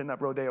 bro, we're hitting up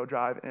Rodeo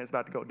Drive, and it's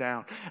about to go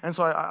down. And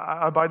so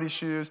I buy these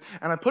shoes,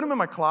 and I put them in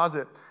my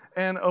closet,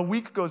 And a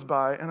week goes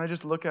by, and I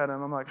just look at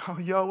them. I'm like, oh,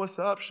 yo, what's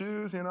up,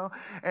 shoes,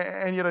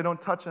 And yet I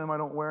don't touch them. I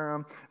don't wear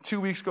them. 2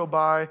 weeks go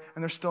by,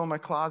 and they're still in my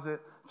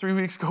closet. 3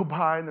 weeks go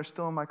by, and they're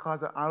still in my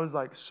closet. I was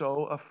like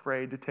so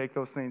afraid to take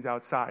those things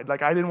outside.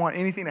 Like, I didn't want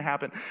anything to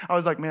happen. I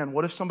was like, man,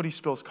 what if somebody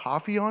spills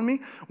coffee on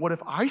me? What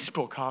if I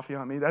spill coffee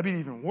on me? That'd be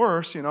even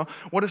worse,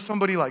 What if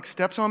somebody,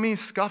 steps on me,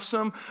 scuffs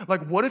them?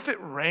 Like, what if it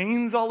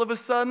rains all of a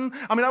sudden?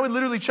 I mean, I would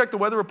literally check the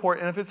weather report,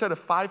 and if it said a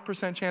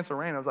 5% chance of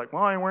rain, I was like,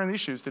 well, I ain't wearing these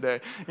shoes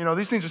today.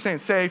 These things are saying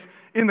safe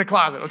in the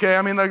closet, okay?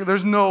 I mean,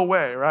 there's no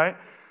way, right?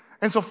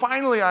 And so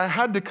finally, I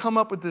had to come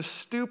up with this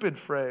stupid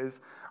phrase.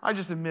 I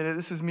just admit it.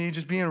 This is me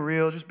just being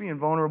real, just being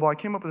vulnerable. I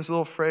came up with this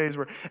little phrase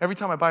where every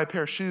time I buy a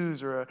pair of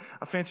shoes or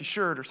a fancy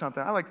shirt or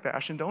something, I like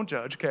fashion, don't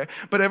judge, okay?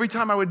 But every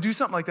time I would do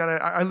something like that,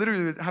 I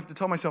literally would have to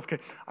tell myself, okay,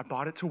 I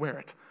bought it to wear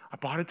it. I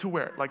bought it to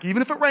wear it. Like,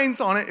 even if it rains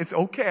on it, it's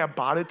okay. I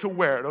bought it to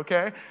wear it,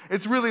 okay?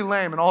 It's really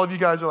lame, and all of you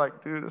guys are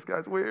like, dude, this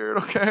guy's weird,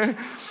 okay?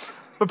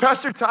 But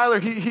Pastor Tyler,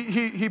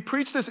 he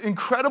preached this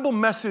incredible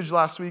message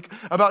last week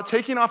about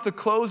taking off the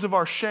clothes of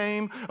our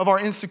shame, of our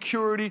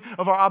insecurity,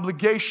 of our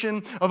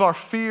obligation, of our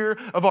fear,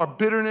 of our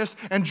bitterness,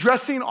 and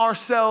dressing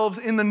ourselves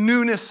in the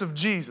newness of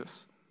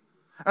Jesus.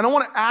 And I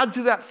want to add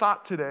to that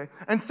thought today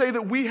and say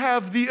that we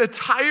have the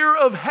attire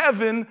of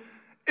heaven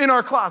in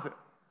our closet.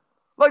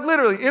 Like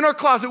literally, in our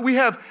closet, we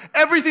have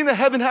everything that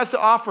heaven has to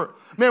offer.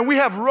 Man, we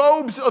have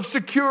robes of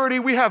security,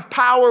 we have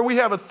power, we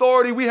have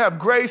authority, we have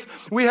grace,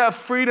 we have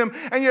freedom.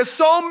 And yet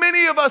so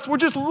many of us, we're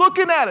just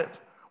looking at it.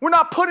 We're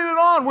not putting it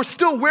on. We're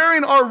still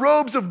wearing our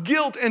robes of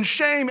guilt and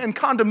shame and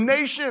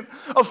condemnation,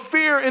 of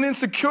fear and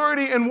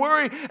insecurity and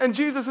worry. And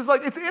Jesus is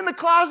like, it's in the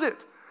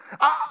closet.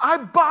 I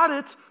bought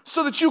it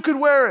so that you could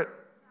wear it.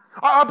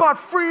 I bought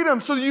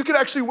freedom so that you could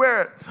actually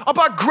wear it. I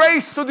bought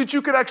grace so that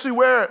you could actually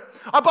wear it.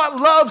 I bought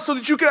love so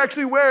that you could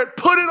actually wear it.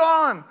 Put it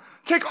on.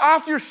 Take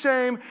off your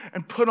shame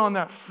and put on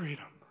that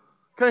freedom.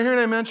 Can I hear an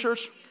amen,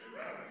 church?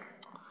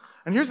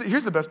 And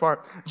here's the best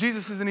part.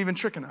 Jesus isn't even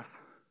tricking us.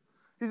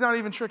 He's not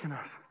even tricking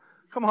us.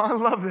 Come on, I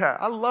love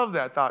that. I love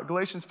that thought.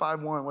 Galatians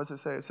 5:1, what does it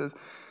say? It says,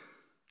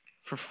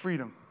 for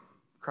freedom,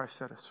 Christ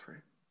set us free.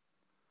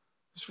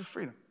 It's for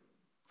freedom.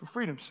 For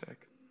freedom's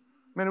sake.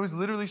 Man, it was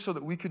literally so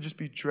that we could just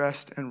be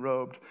dressed and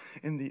robed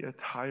in the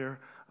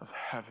attire of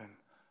heaven.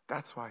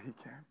 That's why he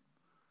came.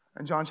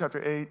 In John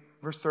chapter 8,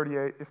 verse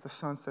 38, if the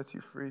Son sets you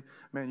free,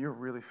 man, you're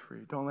really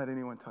free. Don't let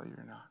anyone tell you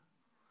you're not.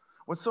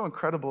 What's so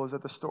incredible is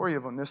that the story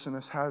of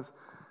Onesimus has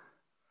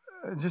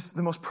just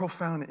the most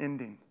profound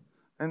ending.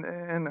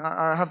 And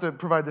I have to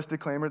provide this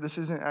disclaimer. This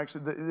isn't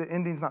actually, the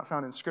ending's not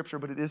found in Scripture,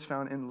 but it is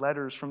found in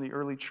letters from the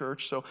early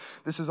church. So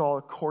this is all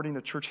according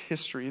to church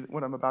history,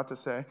 what I'm about to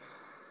say.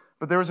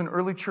 But there was an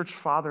early church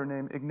father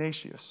named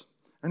Ignatius,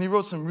 and he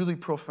wrote some really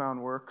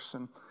profound works,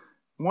 and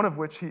one of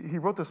which he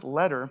wrote this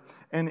letter,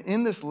 and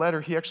in this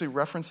letter he actually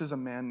references a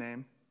man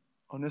named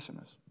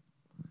Onesimus.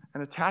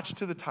 And attached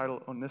to the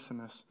title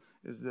Onesimus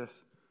is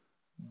this,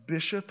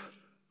 Bishop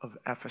of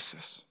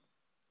Ephesus.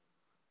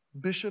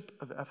 Bishop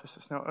of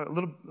Ephesus. Now, a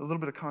little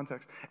bit of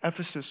context.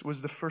 Ephesus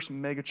was the first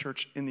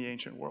megachurch in the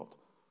ancient world.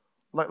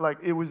 Like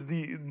it was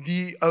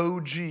the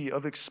OG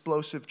of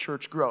explosive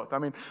church growth. I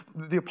mean,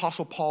 the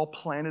Apostle Paul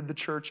planted the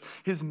church.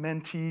 His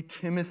mentee,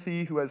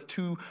 Timothy, who has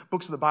 2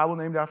 books of the Bible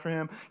named after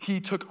him, he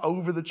took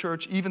over the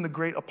church. Even the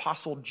great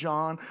Apostle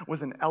John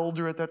was an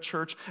elder at that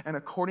church. And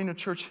according to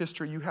church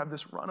history, you have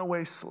this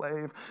runaway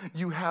slave.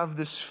 You have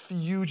this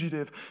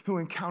fugitive who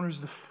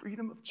encounters the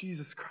freedom of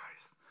Jesus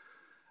Christ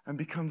and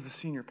becomes the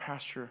senior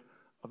pastor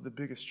of the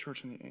biggest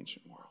church in the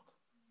ancient world.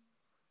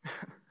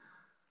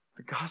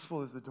 The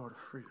gospel is the door to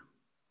freedom,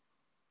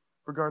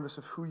 regardless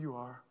of who you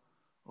are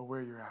or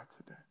where you're at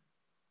today.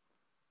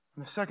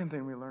 And the second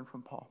thing we learn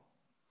from Paul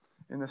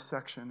in this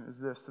section is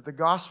this, that the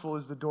gospel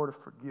is the door to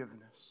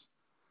forgiveness.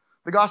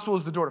 The gospel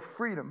is the door to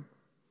freedom,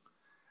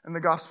 and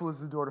the gospel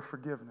is the door to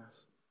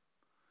forgiveness.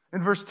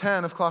 In verse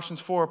 10 of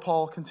Colossians 4,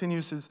 Paul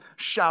continues his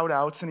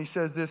shout-outs, and he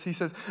says this. He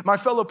says, my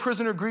fellow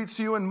prisoner greets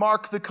you, and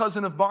Mark, the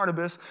cousin of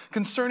Barnabas,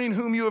 concerning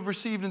whom you have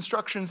received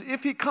instructions.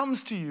 If he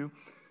comes to you,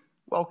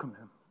 welcome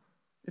him.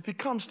 If he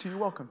comes to you,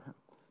 welcome him.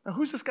 Now,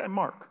 who's this guy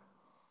Mark?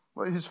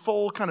 Well, his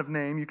full kind of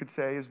name, you could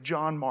say, is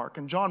John Mark.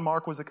 And John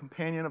Mark was a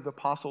companion of the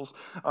apostles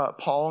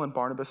Paul and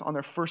Barnabas on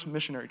their first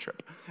missionary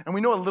trip. And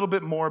we know a little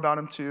bit more about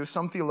him, too.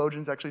 Some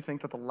theologians actually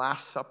think that the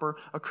Last Supper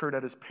occurred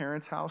at his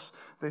parents' house.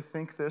 They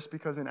think this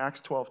because in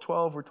Acts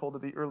 12:12, we're told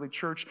that the early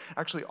church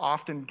actually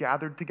often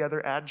gathered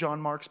together at John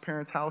Mark's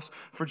parents' house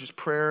for just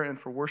prayer and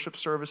for worship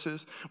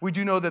services. We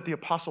do know that the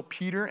apostle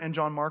Peter and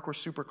John Mark were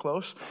super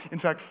close. In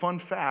fact, fun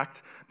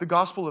fact, the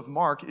Gospel of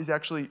Mark is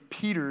actually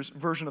Peter's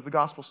version of the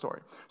gospel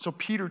story. So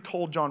Peter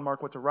told John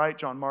Mark what to write.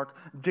 John Mark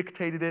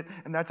dictated it,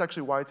 and that's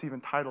actually why it's even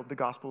titled the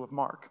Gospel of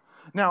Mark.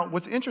 Now,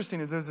 what's interesting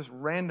is there's this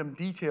random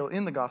detail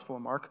in the Gospel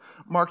of Mark.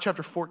 Mark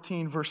chapter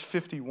 14, verse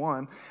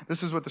 51.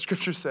 This is what the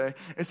scriptures say.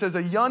 It says,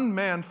 a young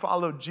man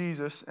followed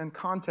Jesus. In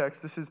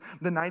context, this is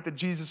the night that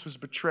Jesus was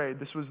betrayed.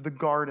 This was the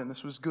garden.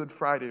 This was Good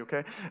Friday,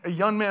 okay? A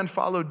young man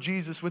followed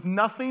Jesus with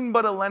nothing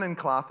but a linen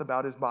cloth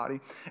about his body,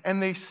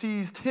 and they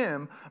seized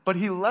him, but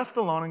he left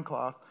the linen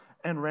cloth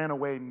and ran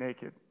away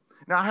naked.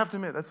 Now, I have to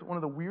admit, that's one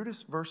of the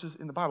weirdest verses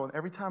in the Bible. And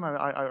every time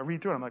I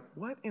read through it, I'm like,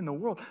 what in the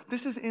world?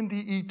 This is in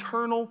the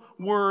eternal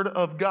Word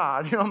of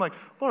God. I'm like,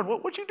 Lord,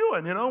 what you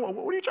doing? What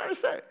are you trying to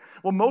say?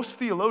 Well, most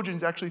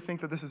theologians actually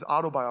think that this is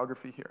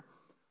autobiography here.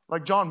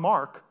 Like John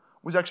Mark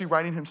was actually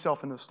writing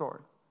himself into the story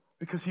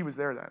because he was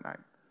there that night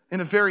in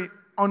a very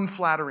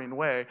unflattering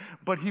way,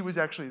 but he was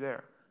actually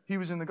there. He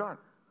was in the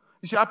garden.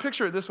 You see, I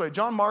picture it this way.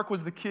 John Mark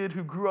was the kid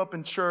who grew up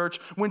in church,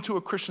 went to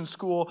a Christian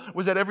school,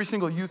 was at every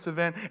single youth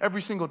event,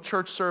 every single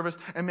church service,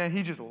 and man,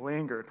 he just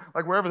lingered.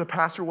 Like wherever the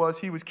pastor was,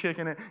 he was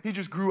kicking it. He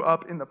just grew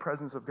up in the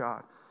presence of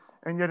God.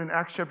 And yet in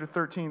Acts chapter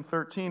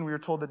 13, we are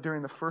told that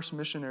during the first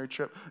missionary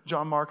trip,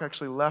 John Mark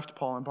actually left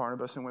Paul and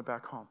Barnabas and went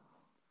back home.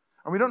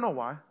 And we don't know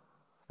why.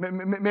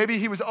 Maybe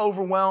he was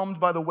overwhelmed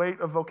by the weight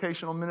of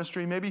vocational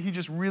ministry. Maybe he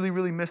just really,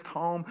 really missed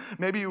home.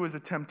 Maybe it was a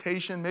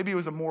temptation. Maybe it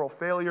was a moral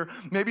failure.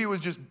 Maybe it was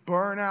just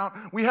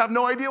burnout. We have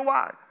no idea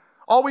why.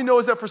 All we know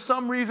is that for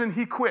some reason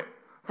he quit.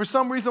 For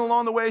some reason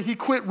along the way, he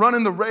quit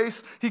running the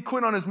race. He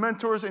quit on his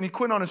mentors and he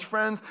quit on his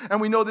friends. And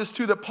we know this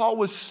too, that Paul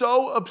was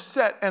so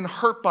upset and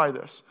hurt by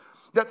this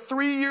that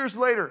 3 years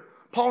later,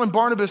 Paul and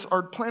Barnabas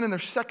are planning their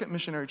second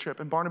missionary trip,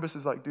 and Barnabas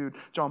is like, dude,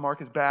 John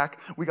Mark is back.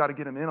 We got to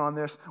get him in on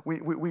this.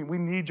 We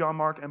need John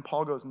Mark. And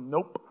Paul goes,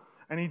 nope.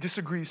 And he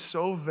disagrees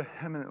so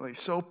vehemently,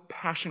 so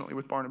passionately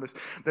with Barnabas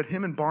that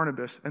him and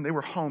Barnabas, and they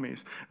were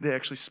homies, they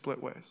actually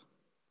split ways.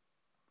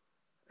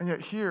 And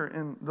yet here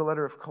in the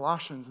letter of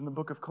Colossians, in the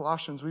book of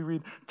Colossians, we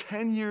read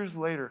 10 years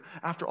later,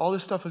 after all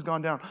this stuff has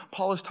gone down,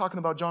 Paul is talking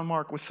about John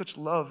Mark with such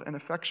love and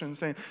affection,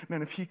 saying,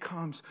 man, if he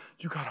comes,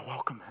 you got to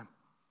welcome him.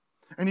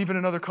 And even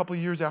another couple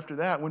of years after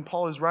that, when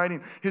Paul is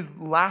writing his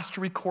last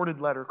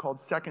recorded letter called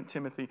 2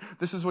 Timothy,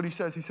 this is what he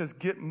says. He says,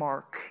 get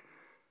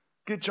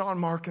John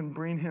Mark and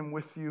bring him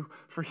with you,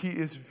 for he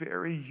is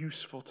very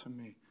useful to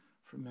me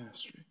for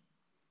ministry.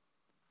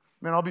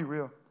 Man, I'll be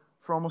real.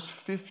 For almost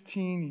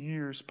 15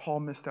 years, Paul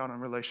missed out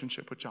on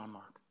relationship with John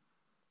Mark.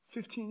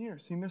 15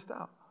 years, he missed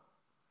out.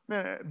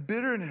 Man,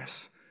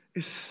 bitterness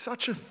is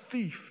such a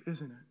thief,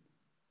 isn't it?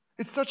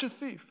 It's such a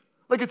thief.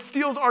 Like it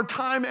steals our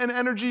time and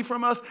energy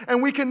from us,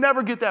 and we can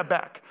never get that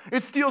back.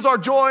 It steals our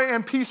joy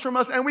and peace from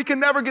us, and we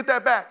can never get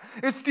that back.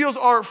 It steals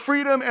our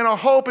freedom and our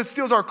hope. It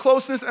steals our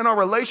closeness and our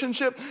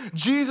relationship.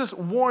 Jesus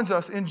warns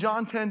us in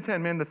John 10:10,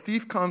 man, the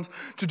thief comes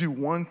to do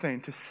one thing,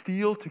 to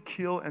steal, to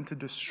kill, and to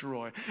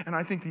destroy. And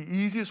I think the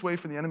easiest way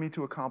for the enemy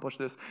to accomplish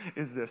this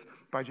is this,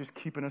 by just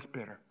keeping us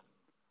bitter,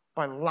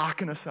 by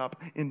locking us up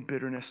in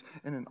bitterness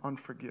and in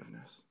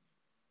unforgiveness.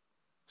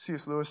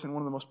 C.S. Lewis, in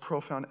one of the most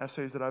profound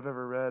essays that I've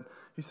ever read,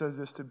 he says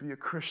this, to be a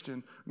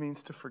Christian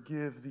means to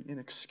forgive the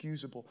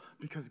inexcusable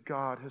because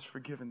God has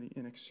forgiven the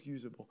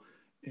inexcusable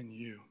in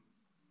you.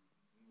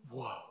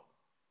 Whoa.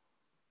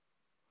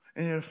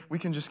 And if we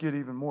can just get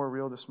even more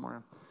real this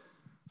morning,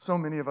 so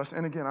many of us,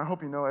 and again, I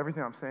hope you know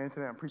everything I'm saying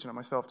today, I'm preaching at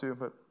myself too,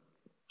 but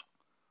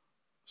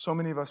so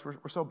many of us,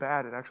 we're so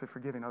bad at actually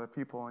forgiving other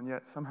people, and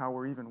yet somehow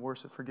we're even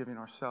worse at forgiving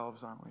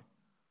ourselves, aren't we?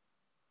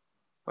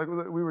 Like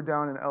we were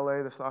down in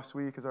LA this last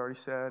week, as I already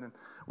said, and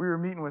we were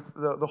meeting with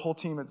the whole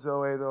team at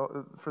Zoe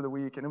for the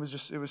week, and it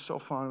was so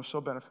fun, it was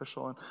so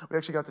beneficial, and we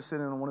actually got to sit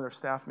in on one of their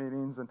staff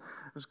meetings, and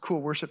it was a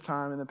cool worship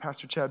time, and then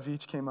Pastor Chad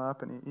Veach came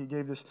up, and he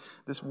gave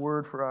this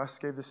word for us,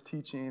 gave this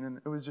teaching, and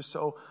it was just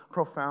so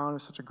profound, it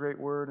was such a great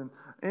word, and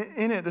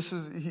in it,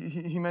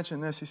 he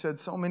mentioned this, he said,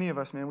 so many of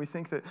us, man, we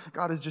think that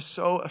God is just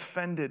so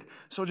offended,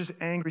 so just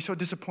angry, so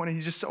disappointed,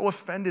 he's just so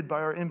offended by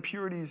our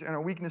impurities and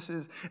our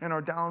weaknesses and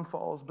our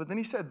downfalls, but then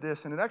he said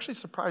this, and it actually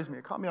surprised me,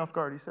 it caught me off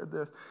guard, he said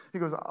this, he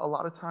goes, a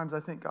lot of times I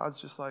think God's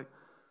just like,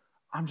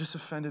 I'm just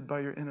offended by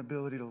your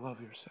inability to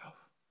love yourself.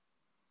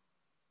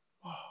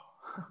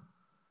 Whoa.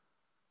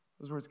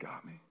 Those words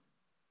got me.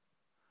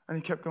 And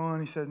he kept going.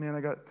 He said, man,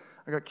 I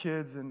got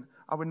kids, and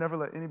I would never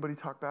let anybody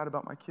talk bad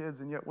about my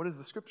kids. And yet, what does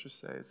the scripture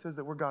say? It says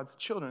that we're God's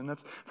children.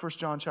 That's 1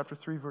 John chapter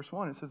 3, verse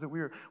 1. It says that we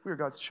are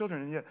God's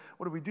children. And yet,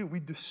 what do? We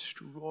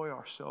destroy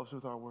ourselves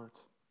with our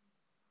words.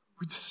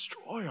 We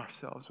destroy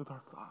ourselves with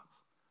our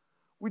thoughts.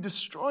 We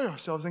destroy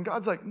ourselves. And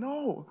God's like,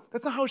 no,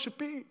 that's not how it should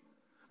be.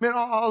 Man,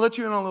 I'll let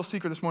you in on a little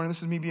secret this morning.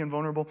 This is me being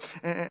vulnerable.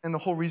 And the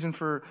whole reason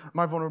for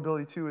my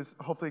vulnerability, too, is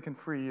hopefully it can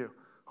free you.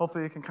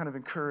 Hopefully it can kind of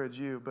encourage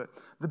you. But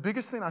the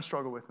biggest thing I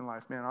struggle with in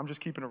life, man, I'm just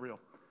keeping it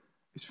real,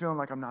 is feeling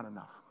like I'm not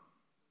enough.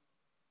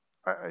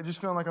 I just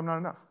feeling like I'm not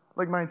enough.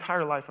 Like my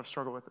entire life I've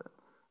struggled with it.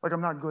 Like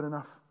I'm not good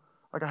enough.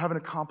 Like I haven't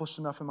accomplished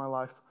enough in my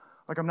life.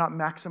 Like I'm not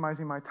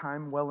maximizing my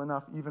time well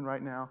enough even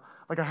right now.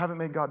 Like I haven't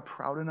made God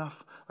proud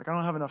enough. Like I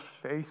don't have enough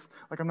faith.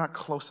 Like I'm not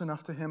close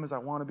enough to him as I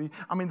want to be.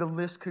 I mean, the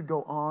list could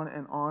go on,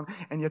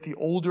 and yet the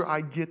older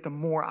I get, the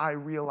more I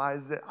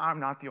realize that I'm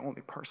not the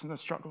only person that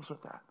struggles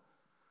with that.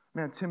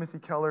 Man, Timothy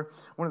Keller,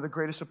 one of the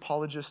greatest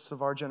apologists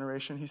of our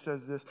generation, he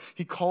says this.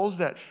 He calls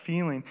that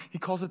feeling, he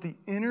calls it the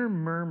inner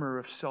murmur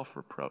of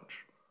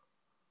self-reproach.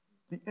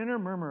 The inner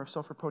murmur of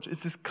self-reproach.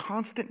 It's this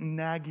constant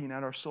nagging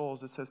at our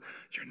souls that says,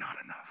 you're not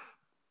enough.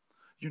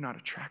 You're not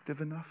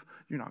attractive enough.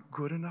 You're not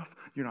good enough.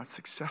 You're not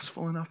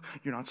successful enough.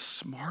 You're not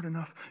smart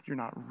enough. You're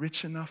not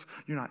rich enough.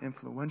 You're not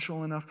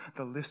influential enough.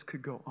 The list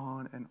could go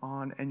on.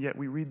 And yet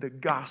we read the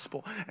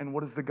gospel. And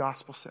what does the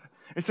gospel say?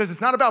 It says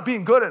it's not about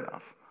being good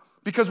enough.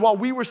 Because while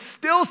we were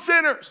still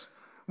sinners,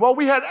 while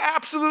we had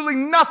absolutely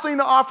nothing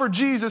to offer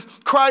Jesus,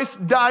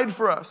 Christ died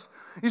for us.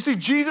 You see,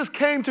 Jesus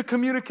came to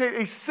communicate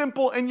a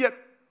simple and yet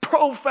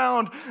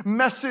profound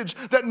message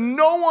that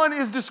no one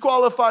is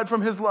disqualified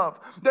from his love,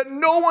 that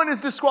no one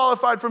is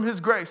disqualified from his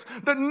grace,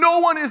 that no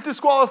one is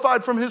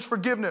disqualified from his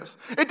forgiveness.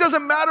 It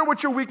doesn't matter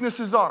what your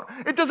weaknesses are.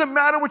 It doesn't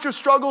matter what your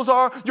struggles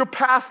are, your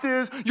past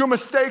is, your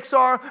mistakes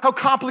are, how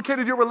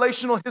complicated your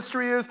relational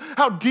history is,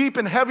 how deep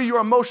and heavy your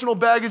emotional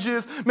baggage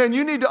is. Man,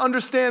 you need to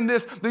understand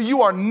this, that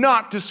you are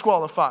not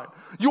disqualified.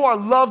 You are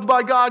loved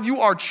by God,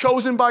 you are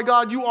chosen by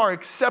God, you are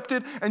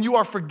accepted, and you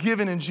are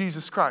forgiven in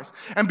Jesus Christ.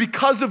 And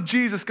because of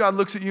Jesus, God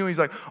looks at you and he's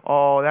like,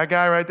 oh, that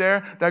guy right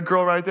there, that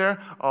girl right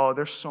there, oh,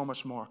 they're so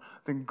much more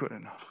than good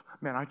enough.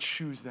 Man, I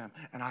choose them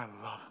and I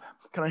love them.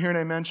 Can I hear an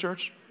amen,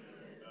 church?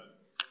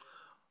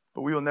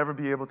 But we will never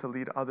be able to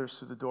lead others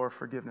through the door of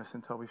forgiveness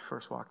until we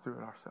first walk through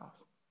it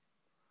ourselves.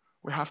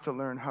 We have to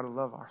learn how to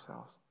love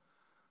ourselves,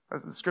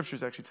 as the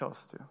scriptures actually tell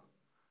us to,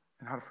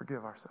 and how to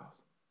forgive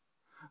ourselves.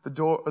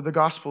 The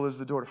gospel is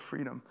the door to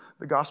freedom.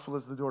 The gospel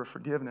is the door to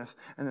forgiveness.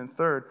 And then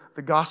third,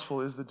 the gospel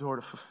is the door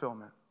to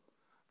fulfillment.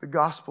 The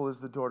gospel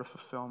is the door to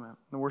fulfillment.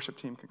 The worship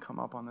team can come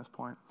up on this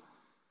point.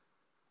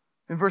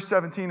 In verse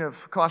 17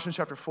 of Colossians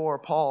chapter 4,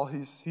 Paul,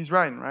 he's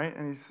writing, right?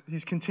 And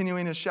he's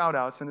continuing his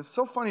shout-outs. And it's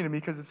so funny to me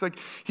because it's like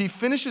he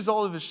finishes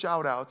all of his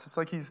shout-outs. It's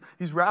like he's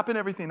wrapping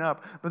everything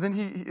up. But then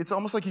it's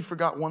almost like he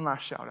forgot one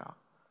last shout-out.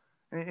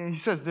 And he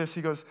says this,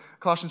 he goes,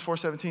 Colossians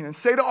 4:17, and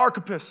say to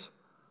Archippus,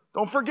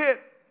 don't forget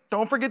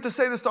to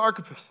say this to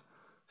Archippus.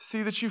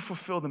 See that you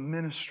fulfill the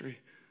ministry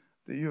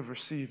that you have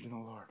received in the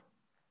Lord.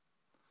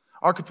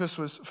 Archippus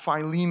was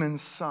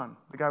Philemon's son,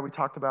 the guy we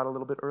talked about a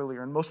little bit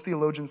earlier. And most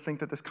theologians think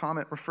that this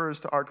comment refers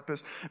to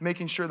Archippus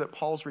making sure that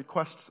Paul's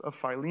requests of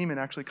Philemon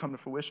actually come to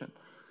fruition.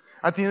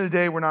 At the end of the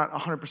day, we're not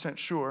 100%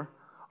 sure.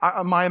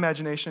 My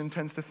imagination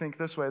tends to think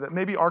this way, that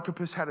maybe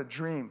Archippus had a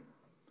dream.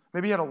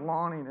 Maybe he had a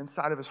longing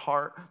inside of his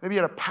heart. Maybe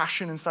he had a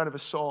passion inside of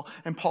his soul,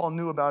 and Paul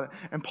knew about it,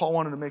 and Paul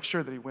wanted to make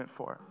sure that he went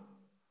for it.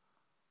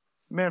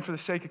 Man, for the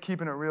sake of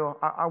keeping it real,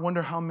 I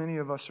wonder how many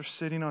of us are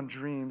sitting on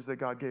dreams that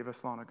God gave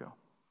us long ago.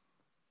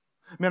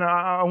 Man,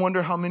 I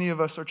wonder how many of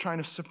us are trying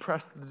to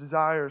suppress the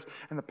desires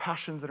and the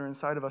passions that are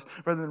inside of us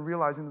rather than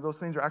realizing that those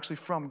things are actually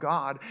from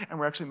God and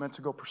we're actually meant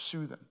to go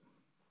pursue them.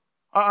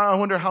 I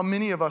wonder how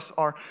many of us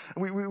are,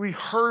 we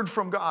heard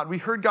from God. We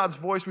heard God's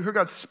voice. We heard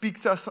God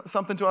speak to us,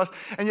 something to us,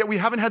 and yet we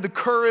haven't had the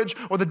courage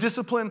or the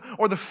discipline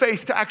or the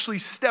faith to actually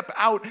step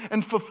out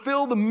and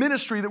fulfill the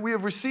ministry that we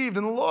have received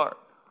in the Lord.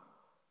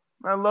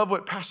 I love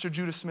what Pastor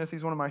Judah Smith,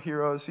 he's one of my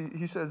heroes,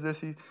 he says this,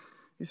 he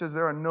says,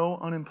 there are no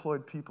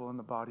unemployed people in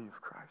the body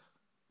of Christ.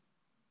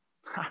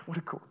 What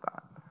a cool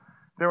thought.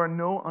 There are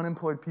no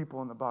unemployed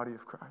people in the body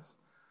of Christ.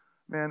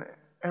 Man,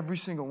 every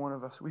single one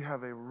of us, we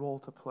have a role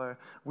to play.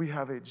 We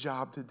have a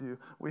job to do.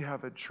 We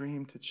have a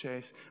dream to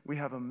chase. We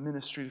have a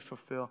ministry to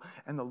fulfill.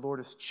 And the Lord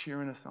is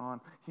cheering us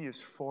on. He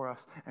is for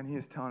us. And he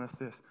is telling us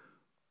this,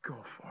 go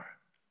for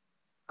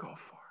it. Go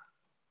for it.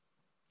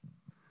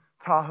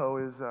 Tahoe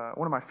is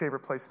one of my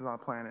favorite places on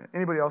the planet.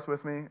 Anybody else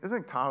with me?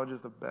 Isn't Tahoe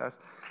just the best?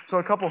 So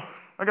I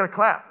got to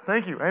clap.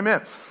 Thank you.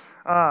 Amen.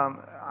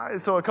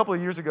 So a couple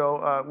of years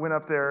ago, went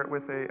up there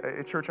with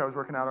a church I was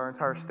working at. Our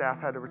entire staff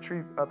had a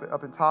retreat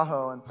up in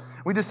Tahoe, and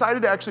we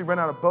decided to actually rent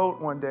out a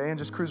boat one day and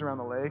just cruise around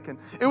the lake. And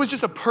it was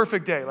just a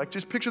perfect day. Like,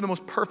 just picture the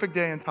most perfect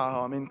day in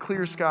Tahoe. I mean,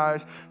 clear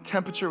skies,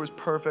 temperature was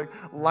perfect,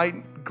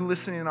 light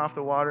glistening off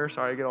the water.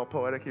 Sorry, I get all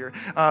poetic here.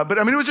 But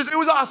I mean, it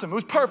was awesome. It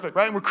was perfect,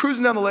 right? And we're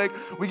cruising down the lake.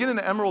 We get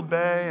into Emerald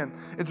Bay, and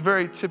it's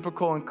very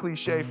typical and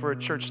cliche for a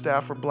church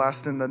staff. We're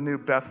blasting the new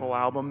Bethel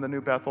album, the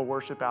new Bethel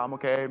worship album,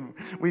 okay? And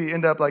we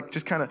end up like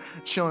just kind of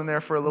chilling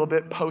there for a little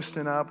bit,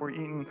 posting up. We're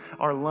eating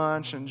our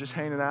lunch and just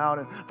hanging out.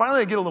 And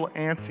finally I get a little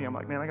antsy. I'm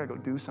like, man, I got to go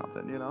do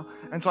something, you know?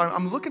 And so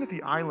I'm looking at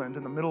the island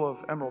in the middle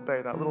of Emerald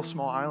Bay, that little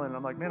small island. And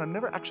I'm like, man, I've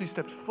never actually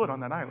stepped foot on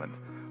that island.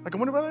 Like, I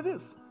wonder where that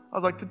is. I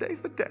was like,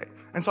 today's the day.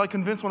 And so I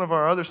convinced one of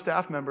our other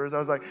staff members. I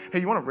was like, hey,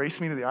 you want to race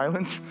me to the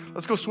island?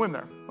 Let's go swim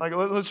there. Like,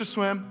 let's just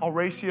swim. I'll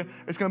race you.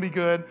 It's going to be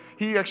good.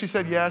 He actually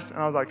said yes. And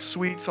I was like,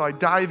 sweet. So I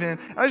dive in.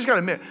 And I just got to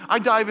admit, I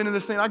dive into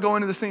this thing. I go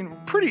into this thing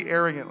pretty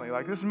arrogantly.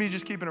 Like, this is me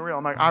just keeping it real.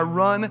 I'm like, I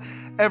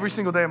run every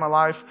single day of my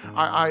life.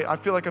 I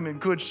feel like I'm in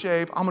good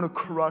shape. I'm going to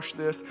crush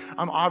this.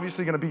 I'm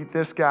obviously going to beat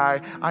this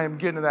guy. I am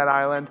getting to that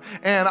island.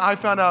 And I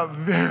found out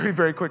very,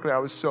 very quickly I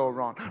was so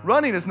wrong.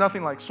 Running is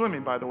nothing like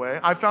swimming, by the way.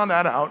 I found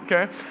that out,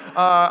 okay?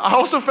 I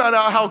also found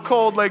out how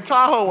cold Lake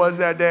Tahoe was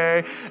that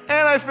day,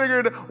 and I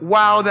figured,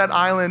 wow, that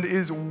island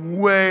is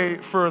way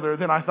further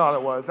than I thought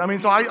it was. I mean,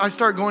 so I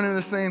start going into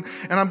this thing,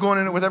 and I'm going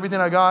in it with everything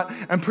I got,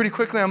 and pretty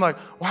quickly I'm like,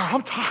 wow,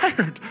 I'm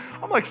tired.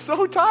 I'm like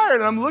so tired,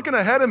 and I'm looking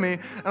ahead of me,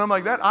 and I'm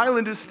like, that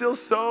island is still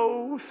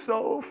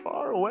so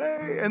far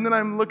away. And then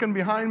I'm looking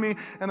behind me,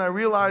 and I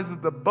realize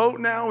that the boat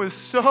now is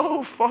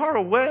so far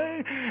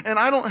away, and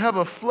I don't have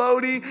a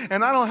floaty,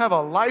 and I don't have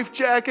a life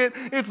jacket.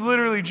 It's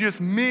literally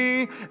just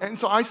me. And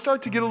so I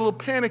start to get a little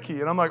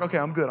panicky, and I'm like, okay,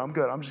 I'm good. I'm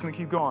just going to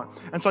keep going.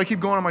 And so I keep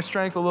going on my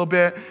strength a little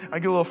bit. I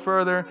get a little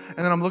further, and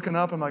then I'm looking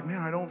up. I'm like,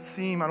 man, I don't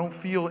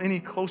feel any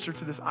closer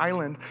to this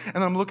island. And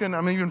then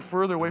I'm even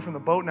further away from the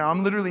boat now.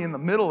 I'm literally in the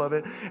middle of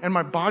it, and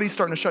my body's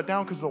starting to shut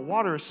down because the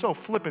water is so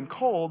flipping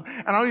cold,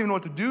 and I don't even know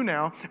what to do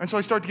now. And so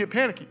I start to get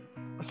panicky.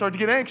 I start to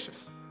get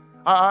anxious.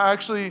 I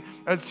actually,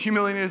 as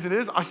humiliating as it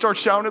is, I start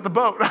shouting at the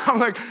boat. I'm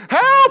like,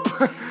 help,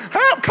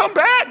 come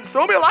back,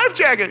 throw me a life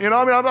jacket.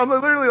 I'm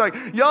literally like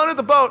yelling at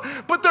the boat,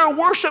 but their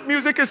worship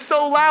music is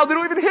so loud, they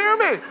don't even hear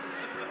me.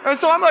 And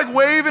so I'm like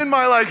waving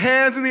my like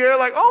hands in the air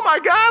like, oh my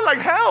God, like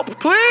help,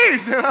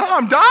 please,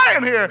 I'm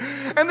dying here.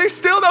 And they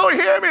still don't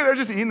hear me. They're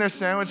just eating their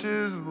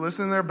sandwiches,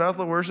 listening to their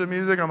Bethel worship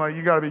music. I'm like,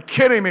 you gotta be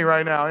kidding me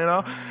right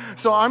now,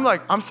 So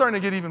I'm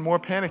starting to get even more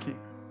panicky.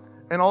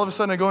 And all of a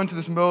sudden I go into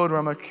this mode where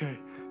I'm like, okay,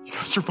 you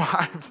gotta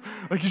survive.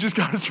 Like, you just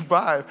gotta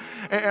survive.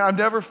 And I've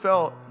never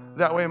felt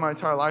that way in my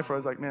entire life where I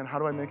was like, man, how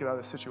do I make it out of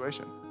this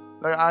situation?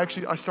 Like,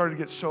 I started to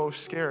get so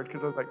scared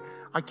because I was like,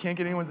 I can't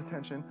get anyone's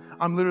attention.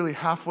 I'm literally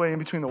halfway in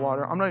between the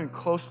water. I'm not even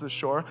close to the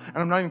shore, and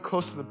I'm not even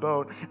close to the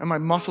boat, and my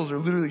muscles are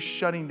literally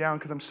shutting down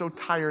because I'm so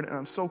tired and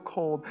I'm so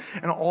cold,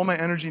 and all my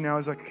energy now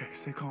is like, okay,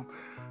 stay calm,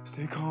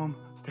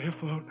 stay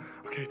afloat.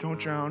 Okay, don't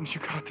drown. You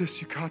got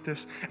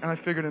this. And I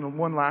figured in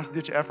one last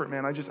ditch effort,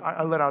 man,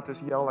 I let out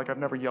this yell like I've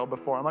never yelled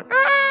before. I'm like,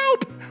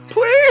 help,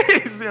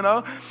 please,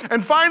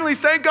 And finally,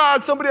 thank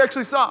God, somebody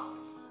actually saw.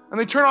 And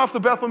they turn off the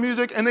Bethel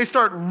music, and they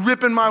start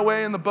ripping my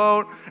way in the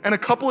boat, and a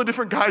couple of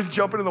different guys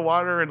jump into the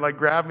water and like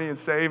grab me and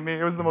save me.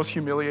 It was the most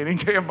humiliating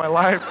day of my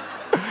life.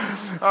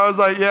 I was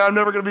like, yeah, I'm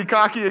never going to be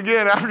cocky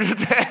again after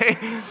today.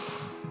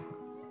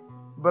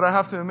 But I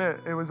have to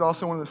admit, it was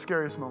also one of the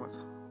scariest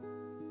moments.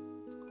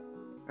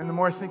 And the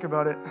more I think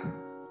about it,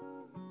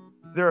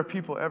 there are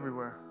people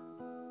everywhere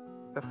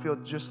that feel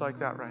just like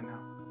that right now.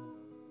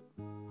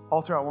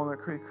 All throughout Walnut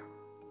Creek,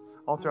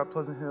 all throughout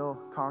Pleasant Hill,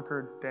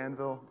 Concord,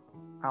 Danville,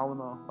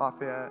 Alamo,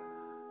 Lafayette,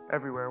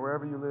 everywhere,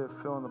 wherever you live,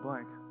 fill in the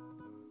blank.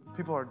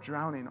 People are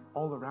drowning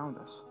all around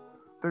us.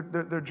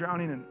 They're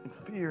drowning in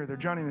fear. They're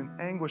drowning in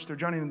anguish. They're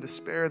drowning in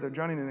despair. They're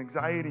drowning in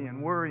anxiety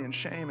and worry and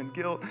shame and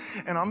guilt.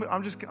 And I'm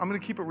going to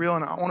keep it real,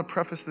 and I want to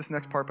preface this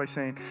next part by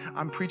saying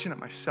I'm preaching at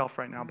myself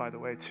right now, by the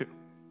way, too.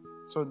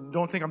 So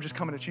don't think I'm just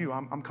coming at you.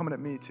 I'm coming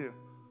at me, too.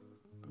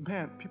 But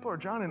man, people are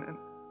drowning, and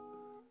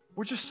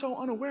we're just so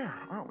unaware,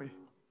 aren't we?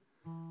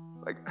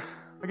 Like,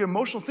 I get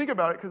emotional thinking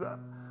about it because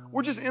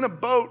we're just in a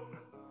boat,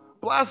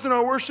 blasting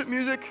our worship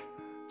music,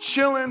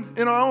 chilling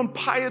in our own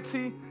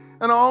piety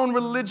and our own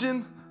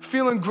religion,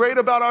 feeling great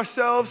about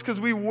ourselves because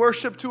we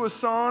worship to a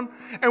song.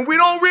 And we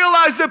don't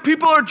realize that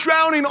people are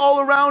drowning all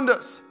around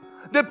us,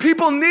 that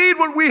people need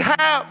what we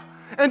have.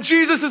 And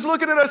Jesus is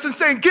looking at us and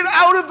saying, get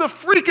out of the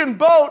freaking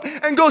boat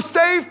and go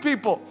save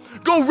people.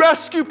 Go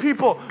rescue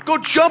people. Go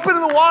jump into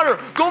the water.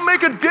 Go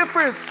make a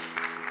difference.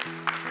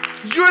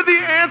 You're the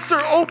answer.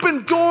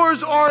 Open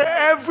doors are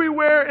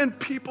everywhere, and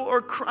people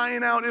are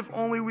crying out if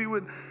only we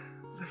would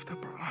lift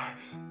up our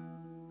eyes.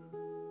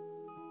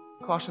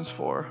 Colossians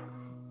 4.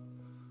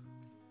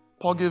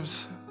 Paul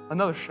gives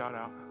another shout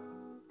out.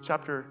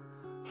 Chapter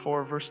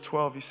 4, verse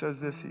 12, he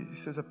says this. He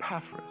says,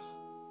 Epaphras.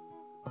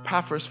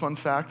 Epaphras, fun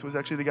fact, was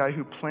actually the guy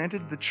who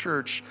planted the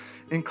church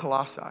in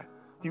Colossae.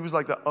 He was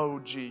like the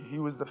OG. He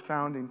was the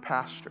founding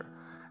pastor.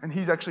 And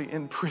he's actually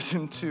in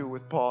prison too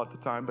with Paul at the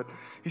time. But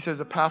he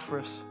says,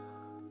 Epaphras,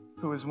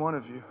 who is one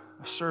of you,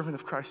 a servant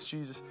of Christ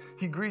Jesus,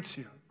 he greets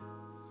you,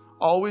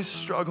 always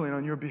struggling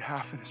on your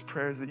behalf in his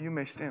prayers that you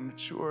may stand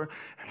mature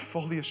and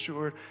fully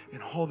assured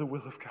in all the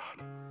will of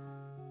God.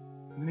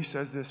 And then he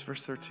says this,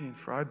 verse 13,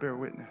 for I bear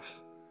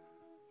witness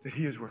that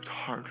he has worked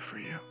hard for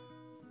you.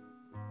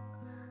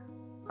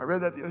 I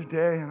read that the other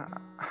day, and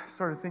I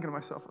started thinking to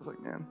myself, I was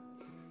like, man,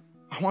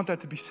 I want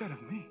that to be said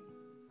of me.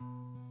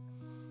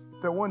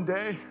 That one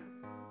day,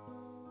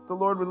 the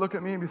Lord would look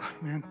at me and be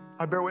like, man,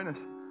 I bear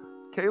witness.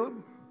 Caleb,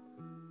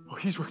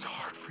 he's worked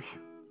hard for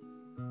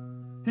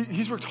you.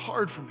 He's worked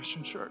hard for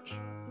Mission Church,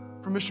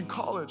 for Mission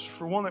College,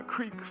 for Walnut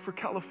Creek, for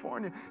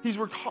California. He's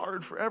worked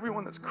hard for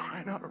everyone that's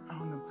crying out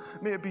around him.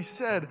 May it be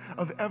said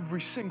of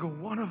every single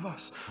one of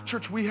us.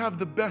 Church, we have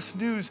the best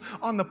news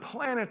on the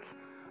planet.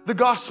 The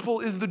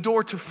gospel is the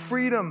door to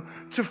freedom,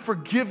 to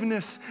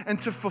forgiveness, and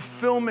to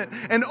fulfillment.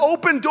 And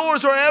open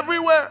doors are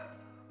everywhere.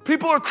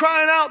 People are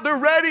crying out. They're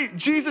ready.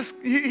 Jesus,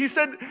 he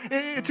said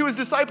to his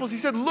disciples, he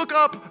said, look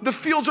up. The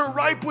fields are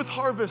ripe with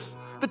harvest.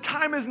 The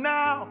time is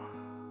now.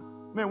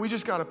 Man, we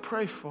just got to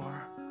pray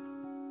for,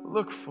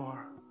 look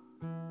for,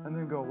 and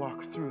then go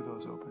walk through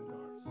those open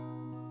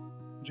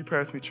doors. Would you pray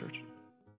with me, church?